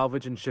Sublight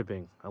Salvage and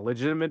Shipping, a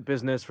legitimate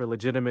business for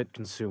legitimate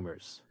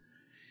consumers.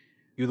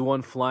 You the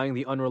one flying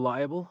the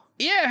Unreliable?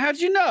 Yeah, how'd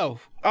you know?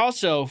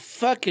 Also,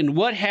 fucking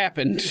what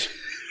happened?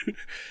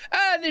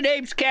 The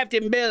name's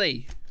Captain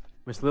Billy.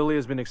 Miss Lily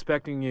has been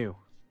expecting you.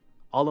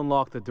 I'll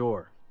unlock the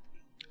door.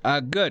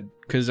 Good,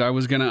 because I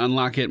was gonna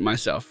unlock it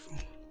myself.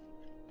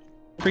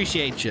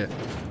 Appreciate you.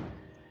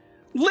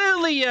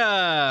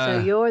 Lilia!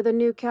 So you're the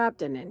new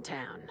captain in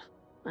town.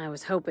 I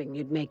was hoping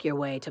you'd make your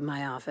way to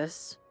my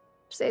office.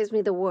 Saves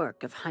me the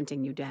work of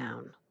hunting you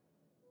down.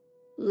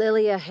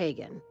 Lilia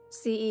Hagen,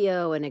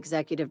 CEO and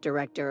Executive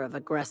Director of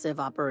Aggressive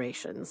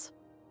Operations.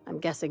 I'm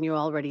guessing you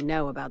already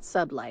know about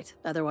Sublight,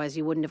 otherwise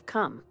you wouldn't have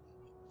come.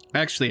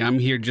 Actually, I'm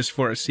here just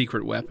for a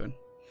secret weapon.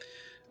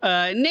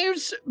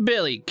 Name's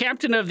Billy,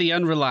 Captain of the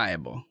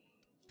Unreliable.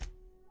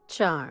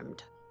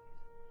 Charmed.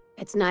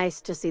 It's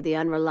nice to see the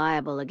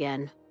Unreliable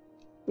again.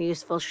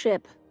 Useful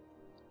ship.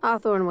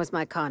 Hawthorne was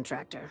my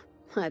contractor.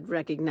 I'd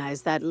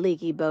recognize that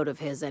leaky boat of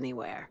his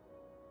anywhere.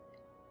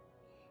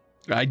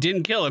 I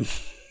didn't kill him.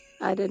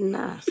 I didn't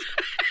ask.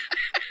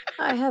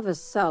 I have a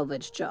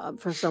salvage job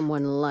for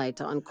someone light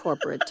on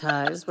corporate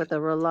ties with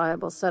a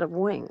reliable set of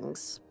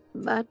wings.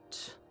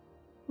 But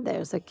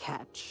there's a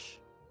catch.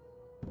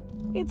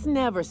 It's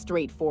never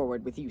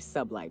straightforward with you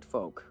Sublight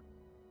folk.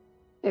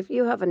 If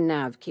you have a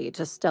nav key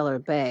to Stellar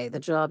Bay, the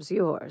job's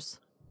yours.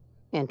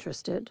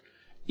 Interested?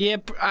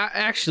 Yep,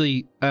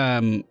 actually,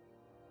 I'm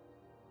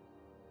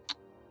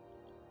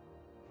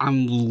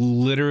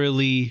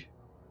literally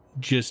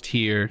just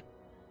here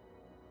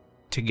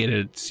to get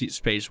a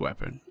space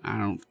weapon. I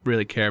don't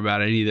really care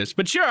about any of this,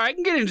 but sure, I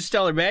can get into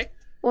Stellar Bay.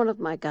 One of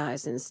my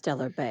guys in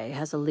Stellar Bay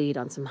has a lead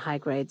on some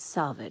high-grade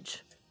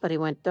salvage, but he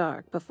went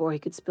dark before he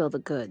could spill the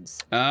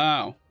goods.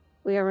 Oh.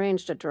 We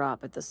arranged a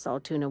drop at the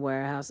Saltuna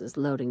warehouse's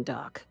loading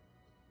dock.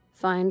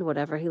 Find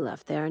whatever he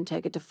left there and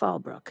take it to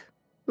Fallbrook.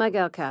 My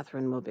gal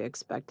Catherine will be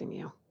expecting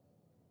you.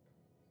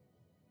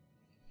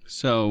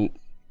 So,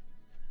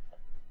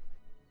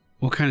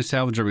 what kind of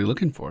salvage are we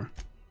looking for?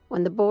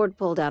 When the board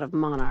pulled out of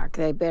Monarch,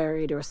 they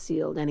buried or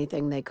sealed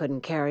anything they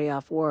couldn't carry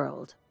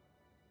off-world.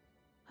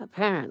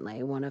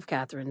 Apparently, one of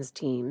Catherine's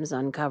teams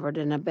uncovered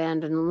an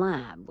abandoned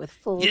lab with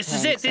full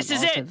tanks of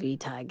Alta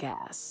Vitae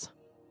gas.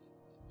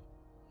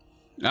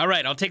 All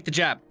right, I'll take the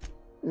job.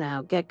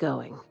 Now, get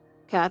going.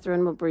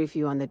 Catherine will brief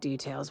you on the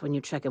details when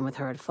you check in with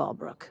her at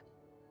Fallbrook.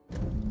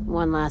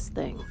 One last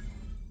thing.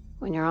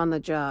 When you're on the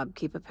job,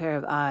 keep a pair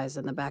of eyes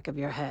in the back of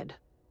your head.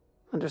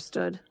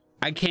 Understood?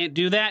 I can't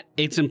do that.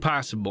 It's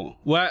impossible.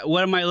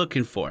 What am I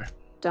looking for?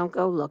 Don't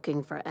go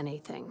looking for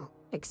anything,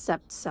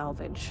 except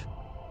salvage.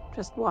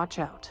 Just watch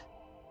out.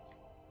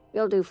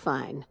 You'll do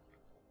fine.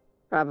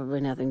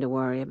 Probably nothing to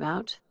worry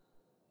about.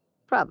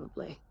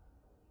 Probably.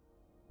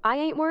 I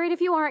ain't worried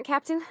if you aren't,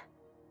 Captain.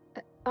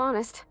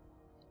 Honest.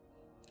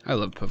 I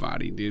love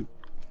Pavati, dude.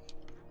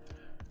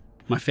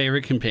 My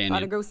favorite companion.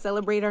 Gotta go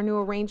celebrate our new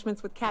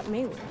arrangements with Cat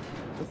Malin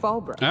in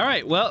Fallbrook. All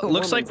right, well,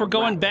 looks like we're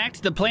going back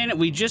to the planet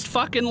we just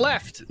fucking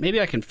left.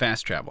 Maybe I can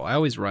fast travel. I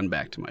always run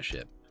back to my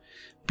ship.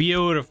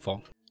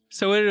 Beautiful.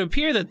 So it would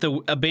appear that the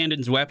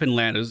abandoned weapon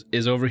lab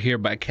is over here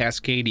by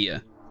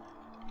Cascadia,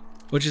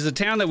 which is a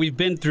town that we've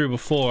been through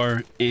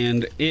before,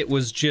 and it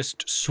was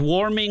just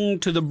swarming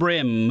to the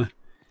brim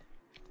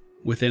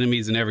with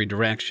enemies in every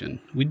direction.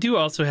 We do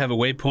also have a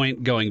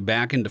waypoint going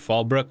back into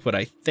Fallbrook, but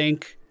I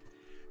think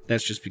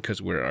that's just because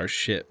our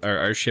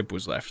ship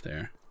was left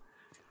there.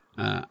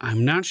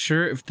 I'm not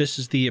sure if this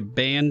is the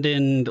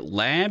abandoned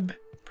lab.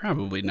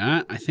 Probably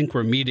not. I think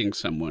we're meeting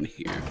someone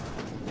here.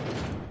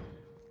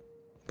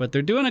 But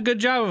they're doing a good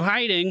job of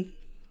hiding.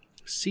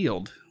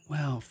 Sealed.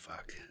 Well,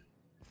 fuck.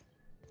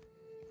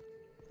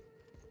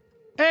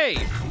 Hey!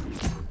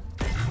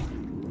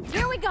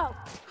 Here we go!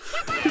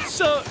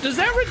 So, does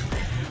that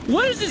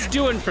what is this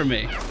doing for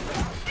me?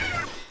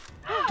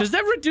 Does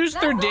that reduce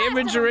their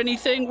damage or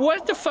anything?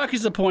 What the fuck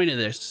is the point of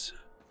this?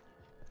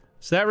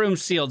 So that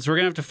room's sealed, so we're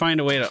gonna have to find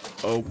a way to...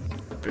 Oh.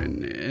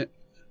 open it.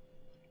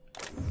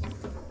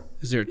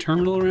 Is there a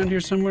terminal around here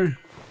somewhere?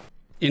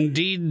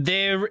 Indeed,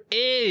 there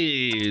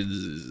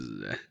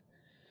is.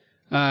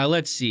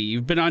 Let's see.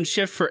 You've been on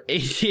shift for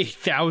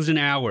 88,000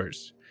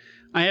 hours.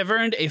 I have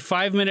earned a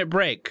 5-minute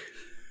break.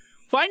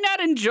 Why not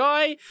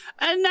enjoy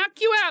a knock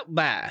you out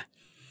bar?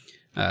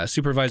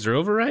 Supervisor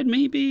override,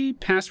 maybe?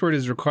 Password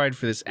is required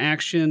for this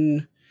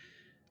action.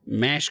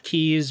 Mash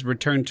keys,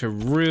 return to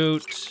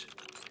root.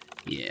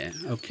 Yeah,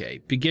 okay.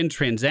 Begin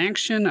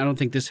transaction. I don't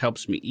think this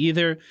helps me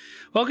either.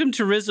 Welcome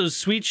to Rizzo's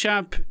Sweet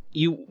Shop.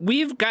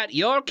 We've got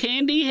your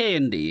candy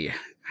handy.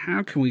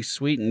 How can we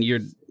sweeten your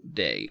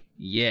day?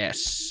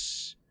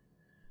 Yes.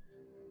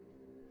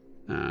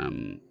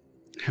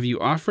 Have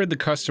you offered the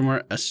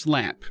customer a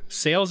slap?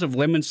 Sales of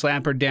lemon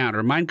slap are down.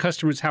 Remind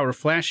customers how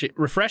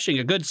refreshing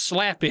a good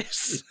slap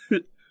is.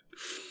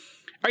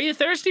 Are you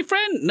thirsty,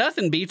 friend?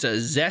 Nothing beats a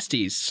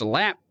zesty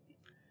slap.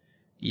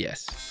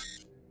 Yes.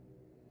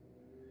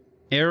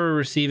 Error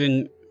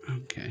receiving.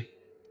 Okay.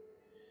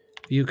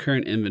 View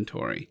current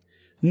inventory.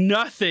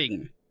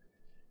 Nothing.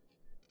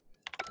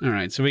 All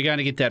right, so we got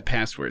to get that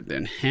password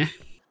then. Huh?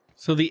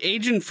 So the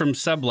agent from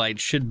Sublight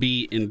should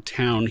be in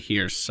town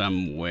here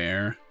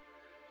somewhere.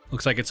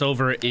 Looks like it's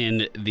over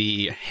in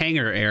the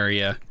hangar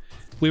area.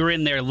 We were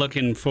in there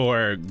looking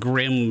for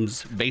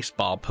Grimm's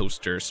baseball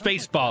poster.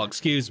 Spaceball,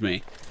 excuse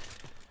me.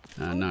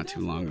 Not too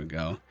long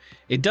ago.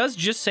 It does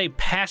just say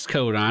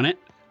passcode on it.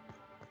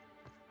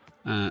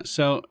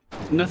 So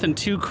nothing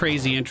too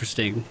crazy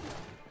interesting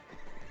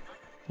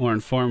or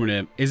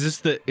informative.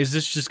 Is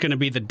this just gonna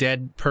be the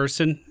dead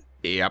person?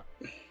 Yep.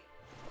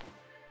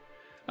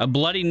 A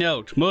bloody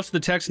note. Most of the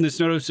text in this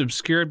note is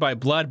obscured by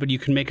blood, but you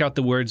can make out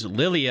the words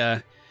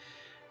Lilia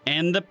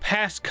and the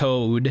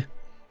passcode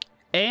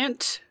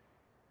Antediluvian.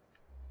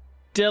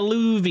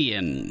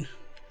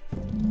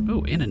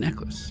 Oh, and a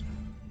necklace.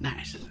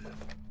 Nice.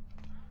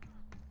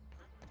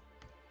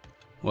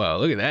 Wow,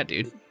 look at that,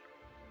 dude.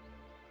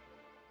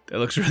 That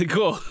looks really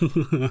cool.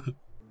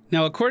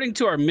 Now, according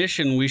to our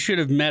mission, we should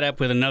have met up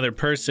with another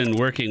person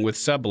working with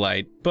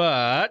Sublight,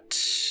 but...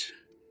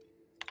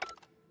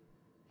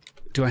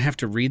 Do I have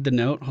to read the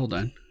note? Hold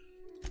on.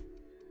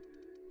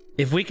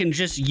 If we can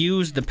just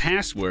use the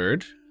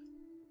password...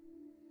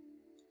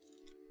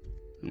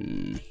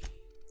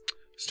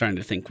 Starting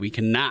to think we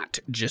cannot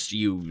just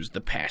use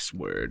the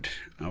password.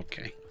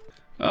 Okay.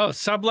 Oh,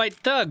 Sublight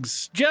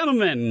thugs.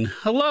 Gentlemen,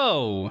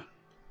 hello.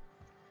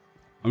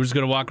 I'm just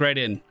gonna walk right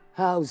in.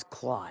 How's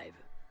Clive?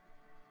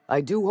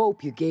 I do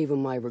hope you gave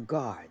him my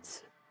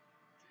regards.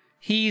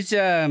 He's,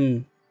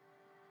 you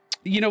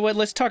know what?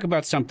 Let's talk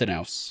about something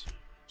else.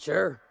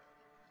 Sure.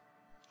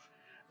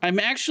 I'm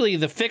actually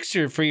the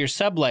fixer for your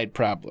Sublight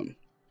problem.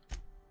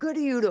 Good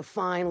of you to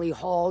finally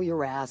haul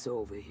your ass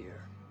over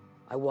here.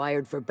 I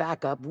wired for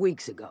backup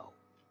weeks ago.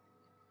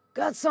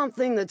 Got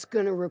something that's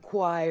gonna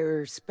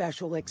require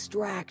special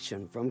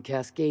extraction from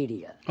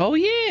Cascadia. Oh,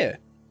 yeah.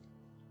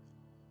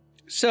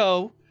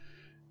 So,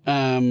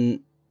 I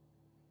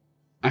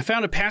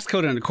found a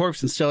passcode on a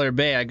corpse in Stellar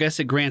Bay. I guess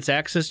it grants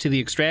access to the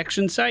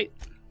extraction site?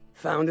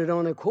 Found it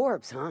on a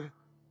corpse, huh?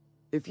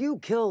 If you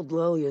killed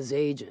Lilia's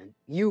agent,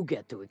 you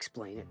get to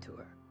explain it to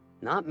her.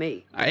 Not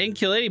me. I didn't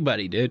kill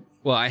anybody, dude.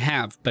 Well, I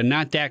have, but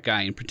not that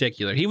guy in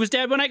particular. He was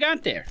dead when I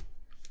got there.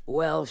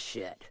 Well,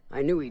 shit.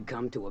 I knew he'd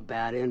come to a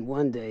bad end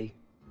one day.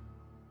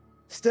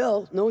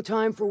 Still, no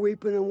time for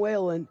weeping and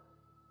wailing.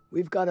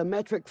 We've got a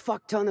metric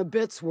fuck-ton of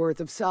bits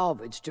worth of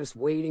salvage just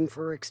waiting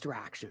for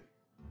extraction.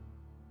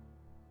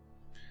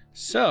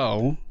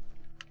 So,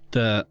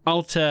 the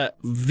Alta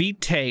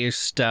Vitae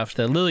stuff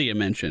that Lilia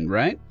mentioned,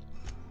 right?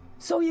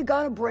 So you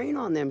got a brain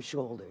on them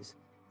shoulders.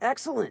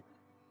 Excellent.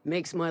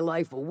 Makes my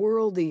life a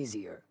world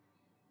easier.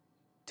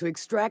 To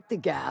extract the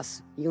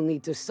gas, you'll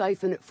need to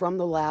siphon it from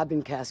the lab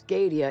in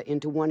Cascadia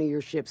into one of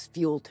your ship's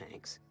fuel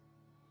tanks.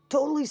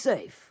 Totally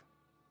safe.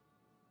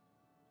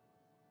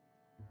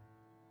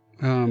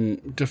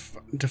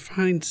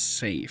 Define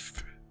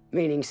safe.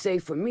 Meaning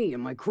safe for me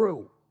and my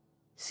crew.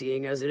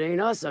 Seeing as it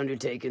ain't us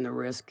undertaking the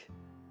risk.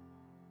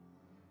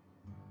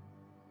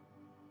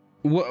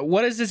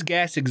 What is this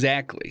gas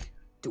exactly?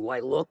 Do I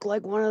look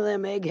like one of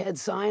them egghead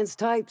science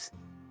types?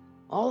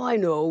 All I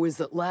know is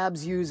that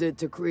labs use it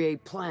to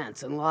create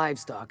plants and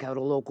livestock out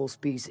of local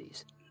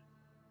species.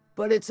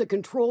 But it's a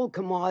controlled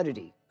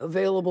commodity,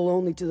 available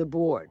only to the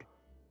board,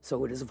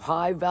 so it is of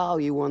high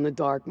value on the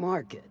dark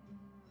market.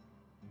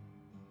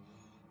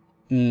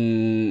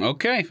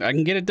 Okay, I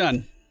can get it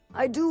done.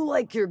 I do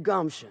like your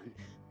gumption,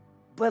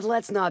 but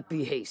let's not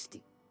be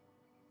hasty.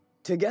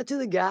 To get to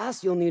the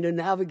gas, you'll need to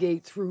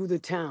navigate through the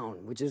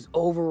town, which is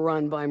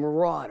overrun by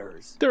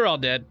marauders. They're all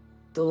dead.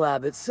 The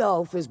lab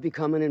itself has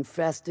become an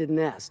infested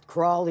nest,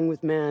 crawling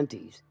with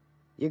manties.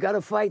 You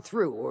gotta fight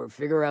through or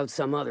figure out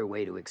some other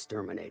way to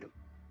exterminate them.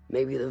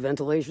 Maybe the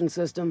ventilation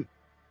system?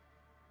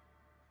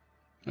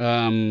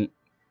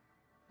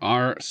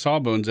 Our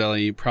Sawbones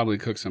Ellie probably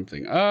cooked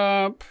something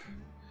up.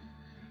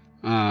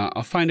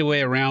 I'll find a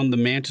way around the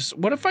mantis.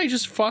 What if I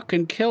just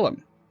fucking kill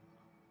him?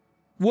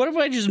 What if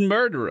I just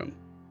murder him?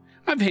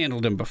 I've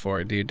handled him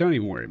before, dude. Don't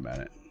even worry about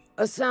it.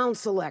 A sound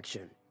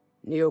selection.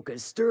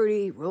 Nyoka's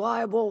sturdy,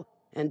 reliable,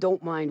 and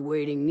don't mind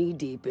wading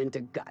knee-deep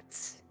into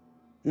guts.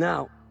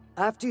 Now,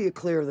 after you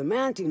clear the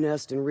manti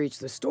nest and reach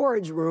the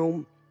storage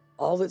room,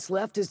 all that's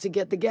left is to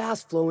get the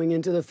gas flowing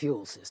into the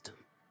fuel system.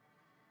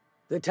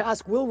 The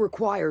task will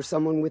require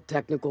someone with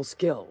technical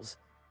skills,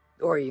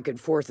 or you could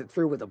force it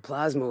through with a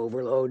plasma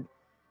overload.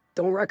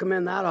 Don't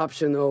recommend that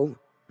option, though,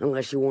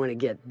 unless you want to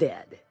get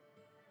dead.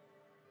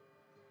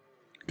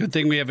 Good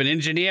thing we have an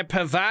engineer,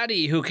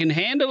 Pavati, who can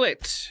handle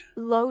it.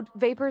 Load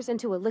vapors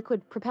into a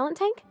liquid propellant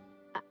tank?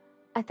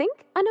 I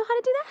think I know how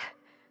to do that.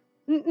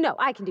 No,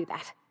 I can do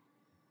that.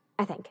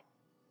 I think.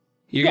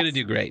 You're gonna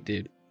do great,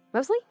 dude.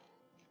 Mostly?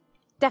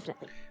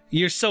 Definitely.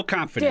 You're so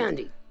confident.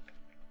 Dandy.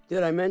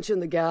 Did I mention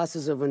the gas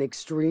is of an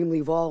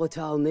extremely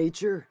volatile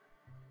nature?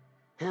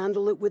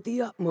 Handle it with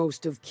the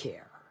utmost of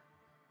care.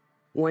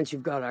 Once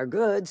you've got our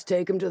goods,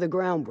 take them to the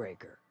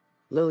groundbreaker.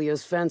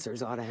 Lilia's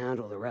fencers ought to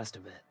handle the rest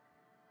of it.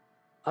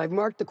 I've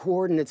marked the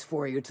coordinates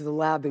for you to the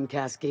lab in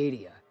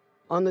Cascadia.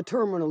 On the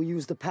terminal,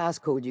 use the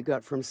passcode you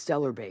got from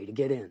Stellar Bay to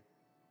get in.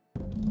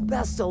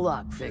 Best of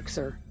luck,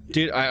 Fixer.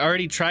 Dude, I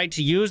already tried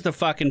to use the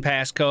fucking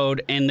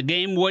passcode, and the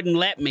game wouldn't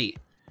let me.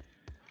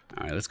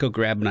 All right, let's go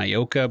grab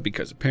Nyoka,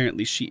 because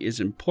apparently she is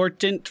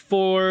important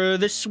for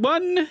this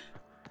one.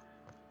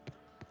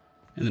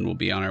 And then we'll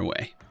be on our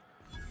way.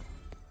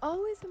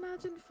 Always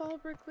imagined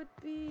Fallbrook would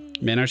be...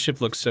 Man, our ship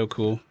looks so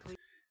cool.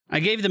 I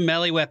gave the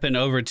melee weapon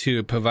over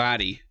to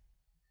Pavati.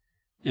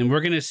 And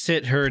we're going to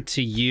sit her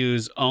to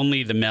use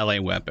only the melee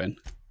weapon.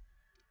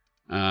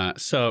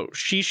 So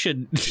she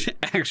should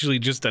actually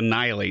just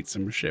annihilate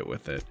some shit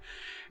with it.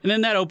 And then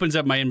that opens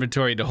up my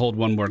inventory to hold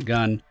one more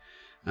gun.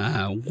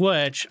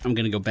 Which I'm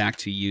going to go back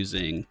to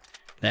using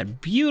that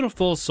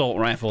beautiful assault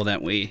rifle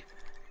that we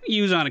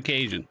use on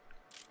occasion.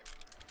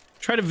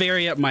 Try to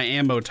vary up my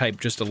ammo type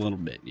just a little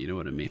bit, you know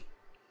what I mean?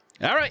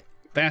 All right,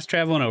 fast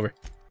traveling over.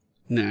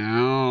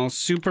 Now,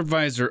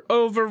 supervisor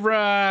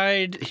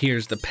override.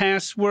 Here's the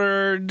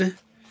password.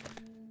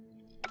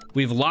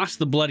 We've lost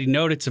the bloody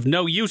note. It's of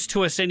no use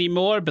to us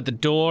anymore, but the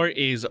door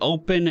is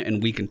open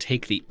and we can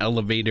take the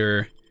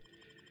elevator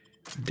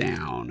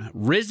down.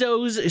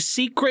 Rizzo's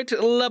secret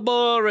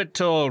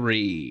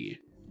laboratory.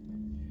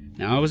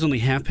 Now, I was only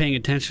half paying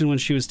attention when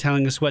she was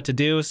telling us what to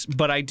do,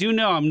 but I do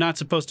know I'm not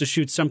supposed to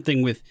shoot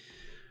something with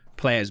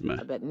plasma.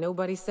 I bet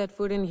nobody set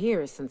foot in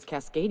here since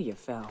Cascadia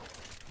fell.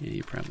 Yeah,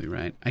 you're probably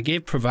right. I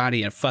gave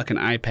Pravati a fucking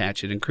eye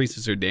patch. It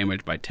increases her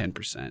damage by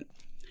 10%.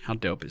 How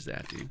dope is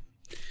that, dude?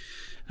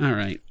 All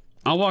right.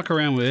 I'll walk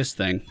around with this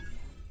thing.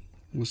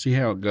 We'll see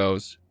how it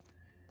goes.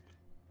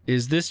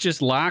 Is this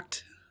just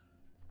locked?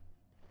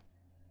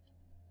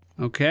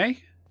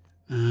 Okay.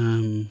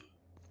 Well,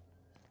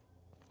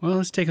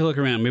 let's take a look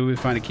around. Maybe we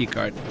find a key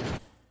card.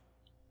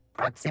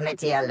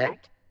 Proximity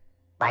alert.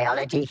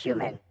 Biology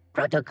human.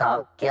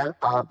 Protocol kill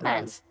all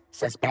plants.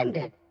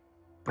 Suspended.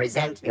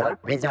 Present your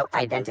Rizzo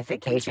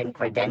identification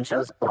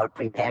credentials or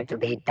prepare to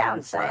be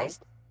downsized.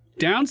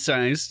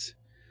 Downsized?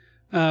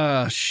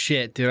 Oh,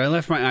 shit, dude. I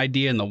left my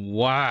ID in the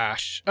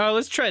wash. Oh,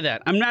 let's try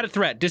that. I'm not a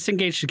threat.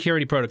 Disengage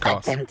security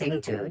protocols. Attempting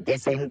to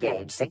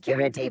disengage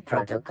security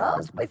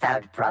protocols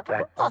without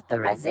proper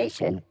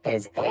authorization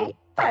is a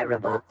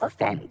fireable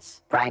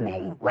offense.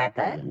 Priming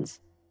weapons.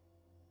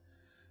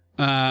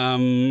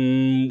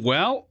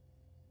 Well,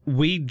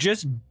 we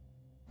just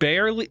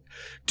barely...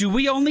 Do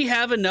we only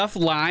have enough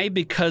lie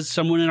because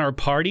someone in our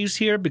party's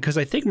here? Because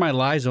I think my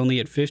lie's only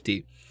at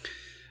 50.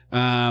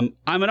 I'm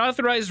an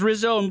authorized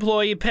Rizzo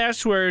employee.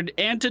 Password,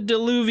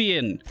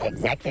 antediluvian.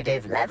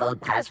 Executive level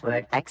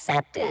password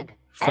accepted.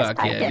 Fuck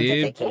as yeah,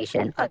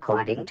 identification dude.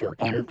 According to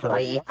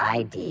employee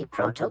ID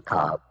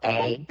protocol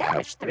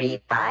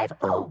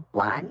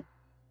A-3501.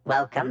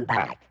 Welcome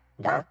back,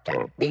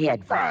 Doctor. Be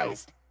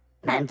advised.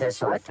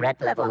 Mantisaur threat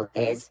level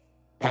is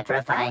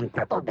petrifying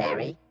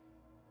purpleberry.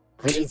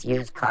 Please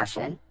use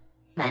caution.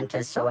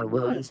 Mantisaur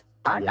wounds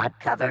are not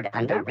covered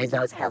under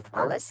Rizzo's health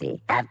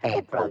policy. Have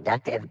a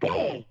productive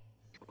day.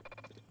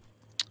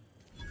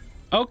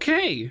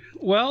 Okay,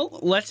 well,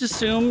 let's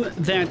assume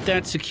that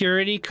that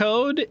security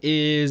code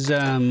is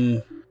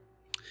signal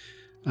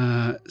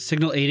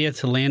Adia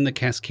to land the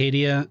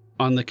Cascadia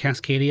on the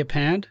Cascadia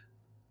pad.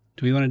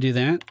 Do we want to do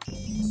that?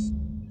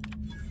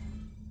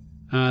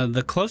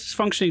 The closest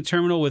functioning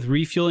terminal with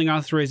refueling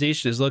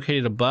authorization is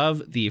located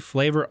above the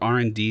Flavor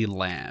R&D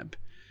lab.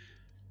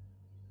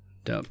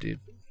 Dope, dude.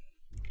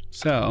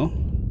 So...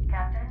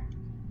 Captain,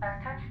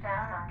 I've touched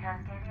down on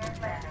Cascadia's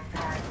landing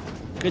pad.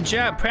 Good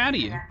job, proud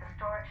of you. Connect the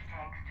storage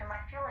tanks to my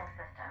fueling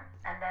system,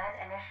 and then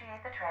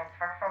initiate the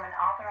transfer from an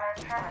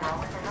authorized terminal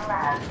within the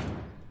lab.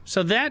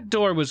 So that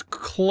door was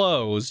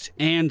closed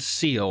and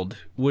sealed,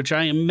 which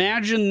I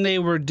imagine they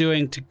were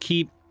doing to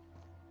keep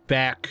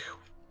back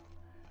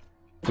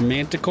the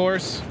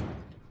manticores.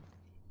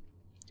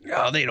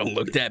 Oh, they don't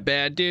look that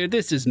bad, dude.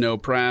 This is no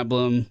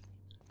problem.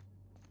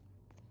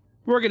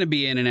 We're gonna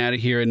be in and out of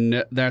here,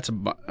 and that's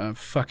a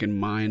fucking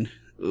mine.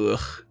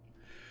 Ugh.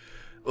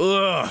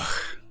 Ugh.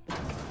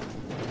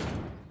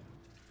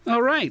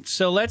 All right,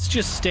 so let's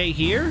just stay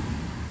here.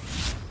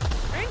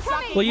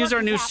 Incoming! We'll use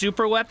our new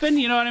super weapon,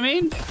 you know what I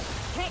mean?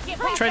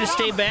 Try to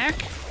stay back.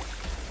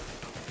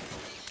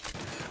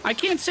 I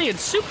can't say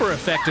it's super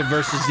effective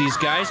versus these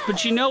guys,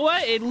 but you know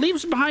what? It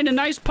leaves behind a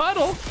nice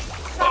puddle.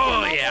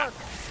 Oh, yeah.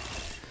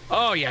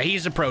 Oh, yeah,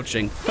 he's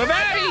approaching.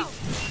 Bye-bye!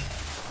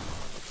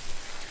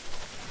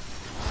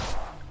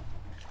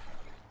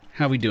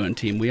 How we doing,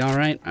 team? We all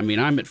right? I mean,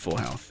 I'm at full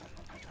health.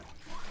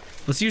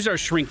 Let's use our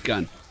shrink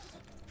gun.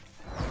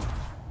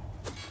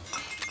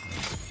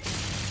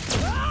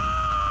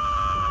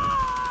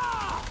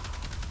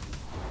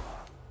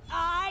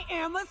 I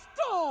am a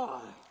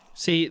storm.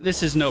 See,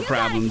 this is no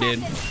problem,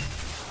 dude.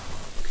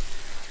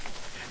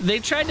 They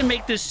tried to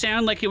make this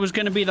sound like it was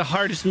going to be the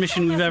hardest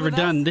mission we've ever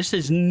done. This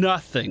is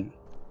nothing.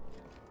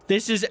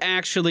 This is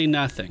actually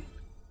nothing.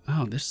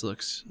 Oh, this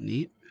looks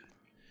neat.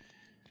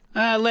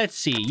 Let's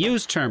see.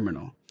 Use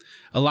terminal.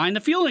 Align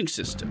the fueling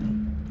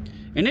system.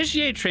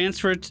 Initiate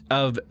transfer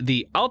of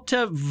the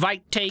Alta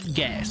Vitae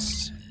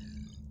gas.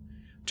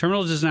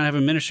 Terminal does not have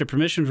administrative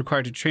permissions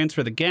required to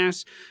transfer the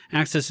gas.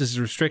 Access is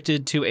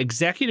restricted to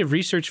Executive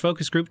Research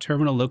Focus Group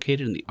terminal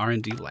located in the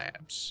R&D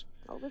labs.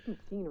 All this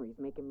machinery is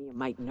making me a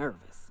mite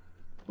nervous.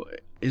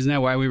 Isn't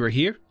that why we were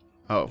here?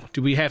 Oh,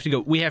 do we have to go?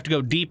 We have to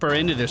go deeper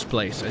into this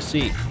place. I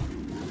see.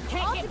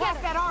 Can't get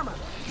past that armor.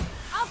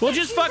 We'll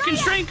just fucking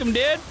shrink him,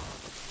 dude.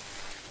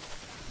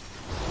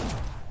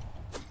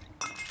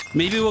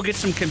 Maybe we'll get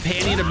some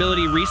companion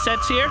ability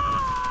resets here.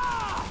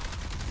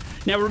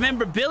 Now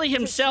remember, Billy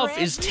himself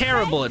is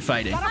terrible at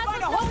fighting.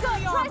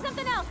 Try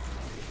something else.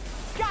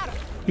 Got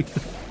her.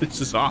 This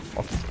is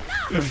awful.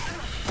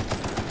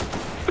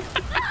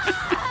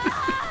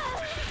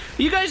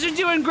 You guys are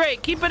doing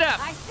great. Keep it up.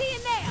 I see you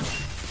now.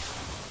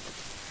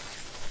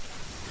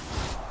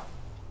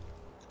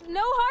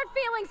 No hard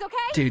feelings,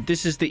 okay? Dude,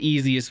 this is the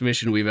easiest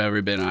mission we've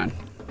ever been on.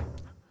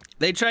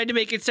 They tried to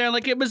make it sound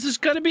like it was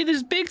just gonna be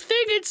this big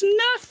thing. It's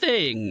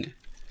nothing.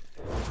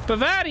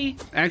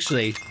 Pavati,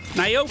 actually,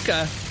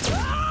 Nyoka,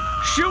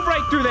 shoot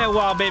right through that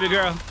wall, baby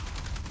girl.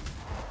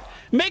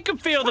 Make him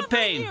feel the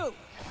pain.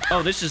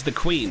 Oh, this is the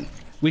queen.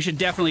 We should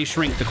definitely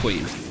shrink the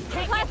queen.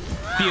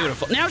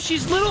 Beautiful. Now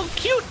she's little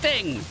cute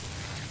thing.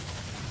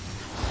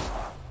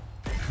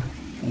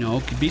 No,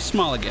 it could be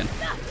small again.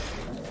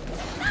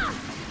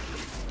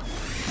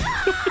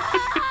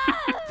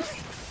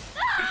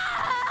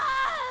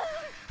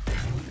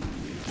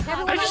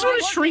 I just want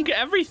to shrink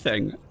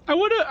everything. I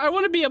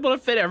want to be able to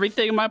fit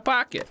everything in my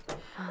pocket.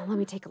 Let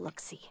me take a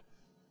look-see.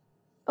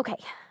 Okay,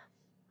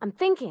 I'm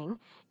thinking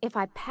if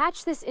I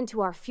patch this into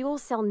our fuel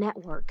cell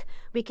network,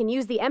 we can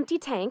use the empty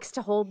tanks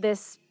to hold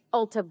this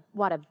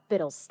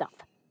ulta-wada-biddle stuff.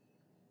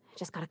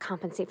 Just gotta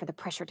compensate for the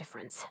pressure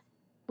difference.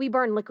 We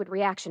burn liquid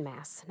reaction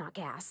mass, not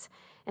gas,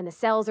 and the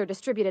cells are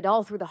distributed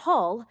all through the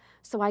hull,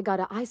 so I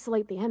gotta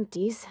isolate the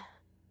empties.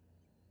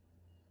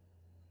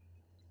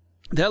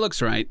 That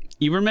looks right.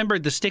 You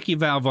remembered the sticky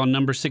valve on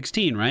number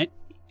 16, right?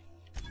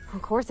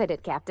 Of course I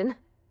did, Captain.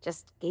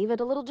 Just gave it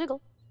a little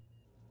jiggle.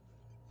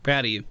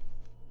 Proud of you.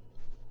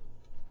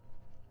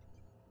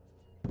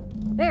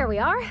 There we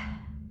are.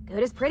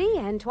 Good as pretty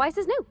and twice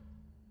as new.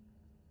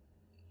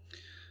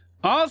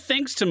 All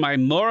thanks to my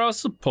moral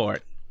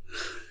support.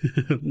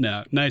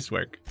 No, nice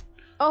work.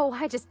 Oh,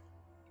 I just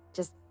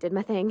did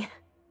my thing.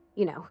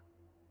 You know.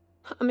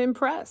 I'm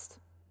impressed.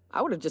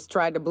 I would have just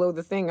tried to blow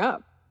the thing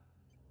up.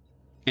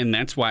 And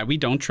that's why we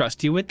don't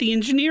trust you with the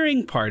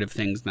engineering part of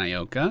things,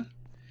 Nyoka.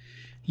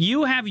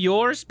 You have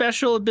your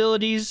special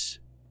abilities.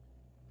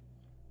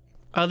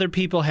 Other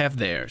people have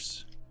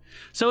theirs.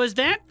 So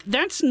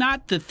that's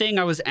not the thing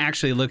I was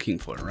actually looking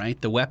for, right?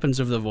 The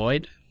weapons of the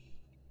void?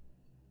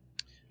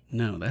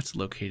 No, that's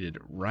located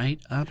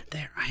right up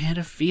there. I had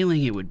a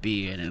feeling it would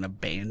be in an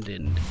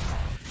abandoned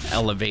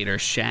elevator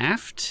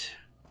shaft.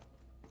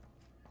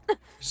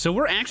 So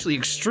we're actually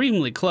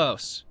extremely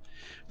close.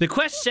 The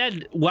quest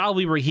said while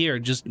we were here,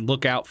 just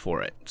look out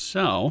for it.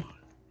 So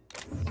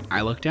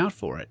I looked out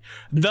for it.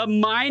 The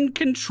mind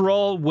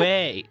control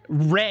ray,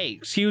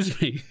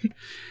 excuse me.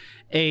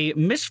 A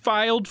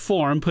misfiled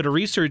form put a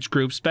research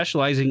group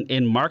specializing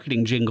in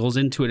marketing jingles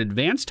into an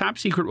advanced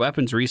top-secret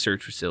weapons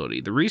research facility.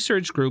 The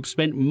research group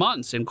spent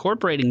months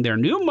incorporating their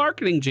new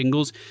marketing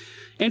jingles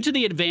into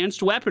the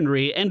advanced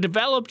weaponry and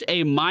developed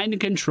a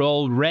mind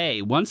control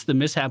ray. Once the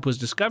mishap was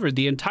discovered,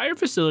 the entire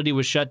facility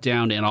was shut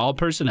down and all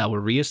personnel were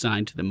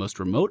reassigned to the most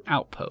remote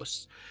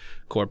outposts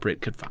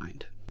corporate could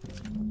find.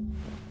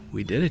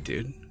 We did it,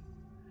 dude.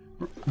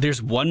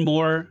 There's one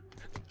more.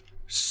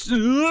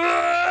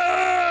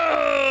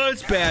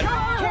 It's bad.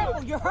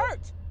 Careful, you're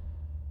hurt.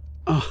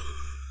 Oh,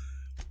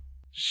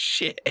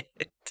 shit.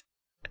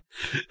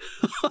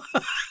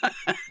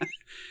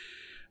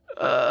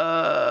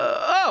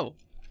 Oh,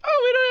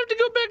 we don't have to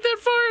go back that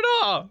far at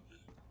all.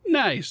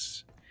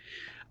 Nice.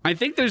 I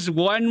think there's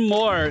one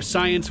more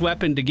science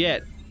weapon to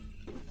get.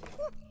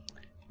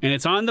 And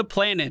it's on the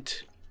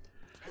planet.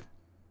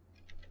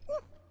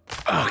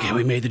 Okay,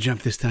 we made the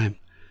jump this time.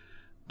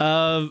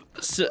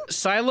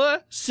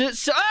 Scylla?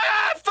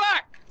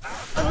 Fuck!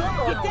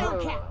 Get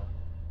down, Cap.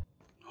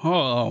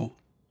 Oh.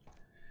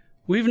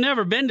 We've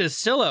never been to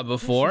Scylla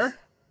before.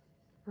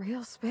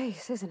 Real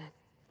space, isn't it?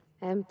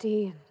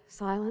 Empty and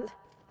silent.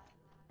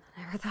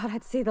 I never thought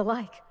I'd see the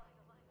like.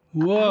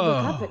 Whoa.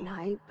 I look up at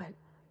night, but...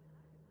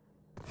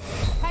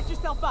 Patch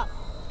yourself up.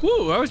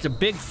 Ooh, that was a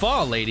big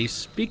fall,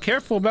 ladies. Be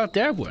careful about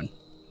that one.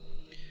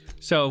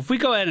 So, if we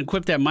go ahead and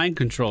equip that mind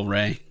control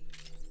ray,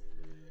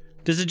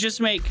 does it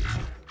just make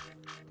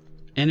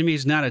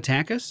enemies not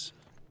attack us?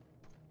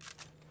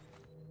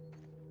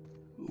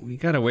 We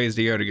got a ways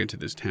to go to get to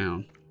this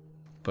town.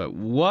 But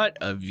what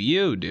a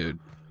view, dude.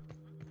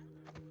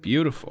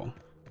 Beautiful.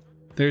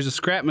 There's a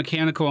scrap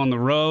mechanical on the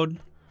road.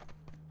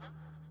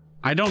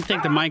 I don't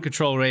think the mind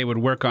control ray would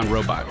work on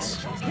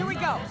robots. Here we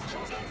go.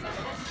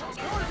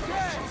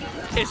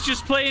 It's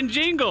just playing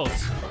jingles.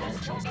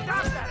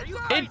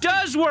 It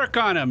does work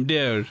on him,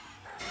 dude.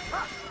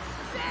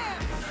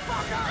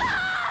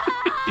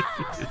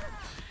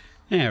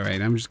 All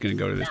right, I'm just gonna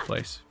go to this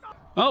place.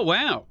 Oh,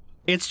 wow.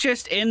 It's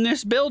just in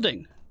this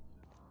building.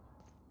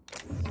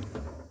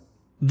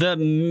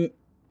 The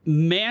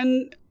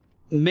Mandibular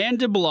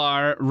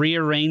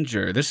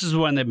Rearranger. This is the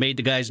one that made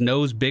the guy's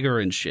nose bigger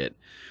and shit.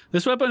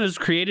 This weapon was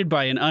created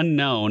by an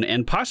unknown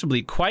and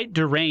possibly quite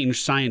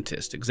deranged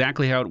scientist.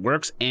 Exactly how it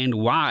works and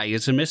why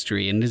is a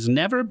mystery and has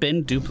never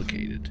been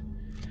duplicated.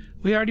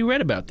 We already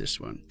read about this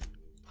one.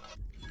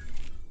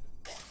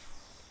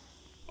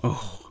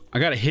 Oh, I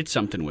gotta hit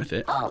something with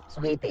it. Oh,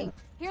 sweeping.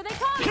 Here they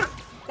come.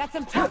 That's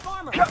some tough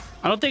armor.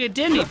 I don't think it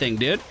did anything,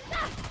 dude.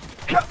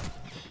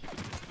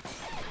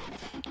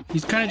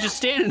 He's kind of just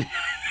standing there.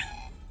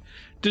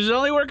 Does it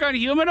only work on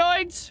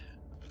humanoids?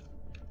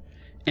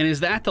 And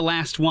is that the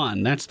last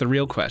one? That's the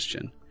real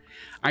question.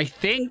 I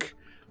think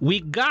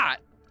we got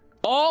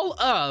all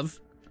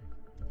of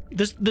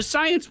the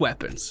science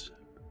weapons.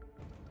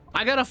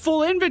 I got a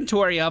full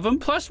inventory of them,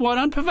 plus one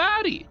on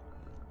Pavati.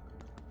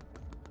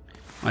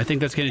 I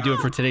think that's going to do it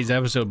for today's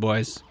episode,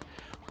 boys.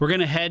 We're going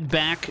to head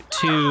back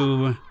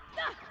to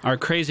our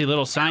crazy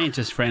little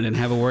scientist friend and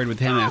have a word with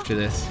him after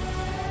this.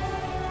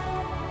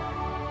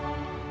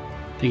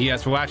 Thank you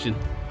guys for watching.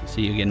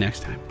 See you again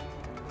next time.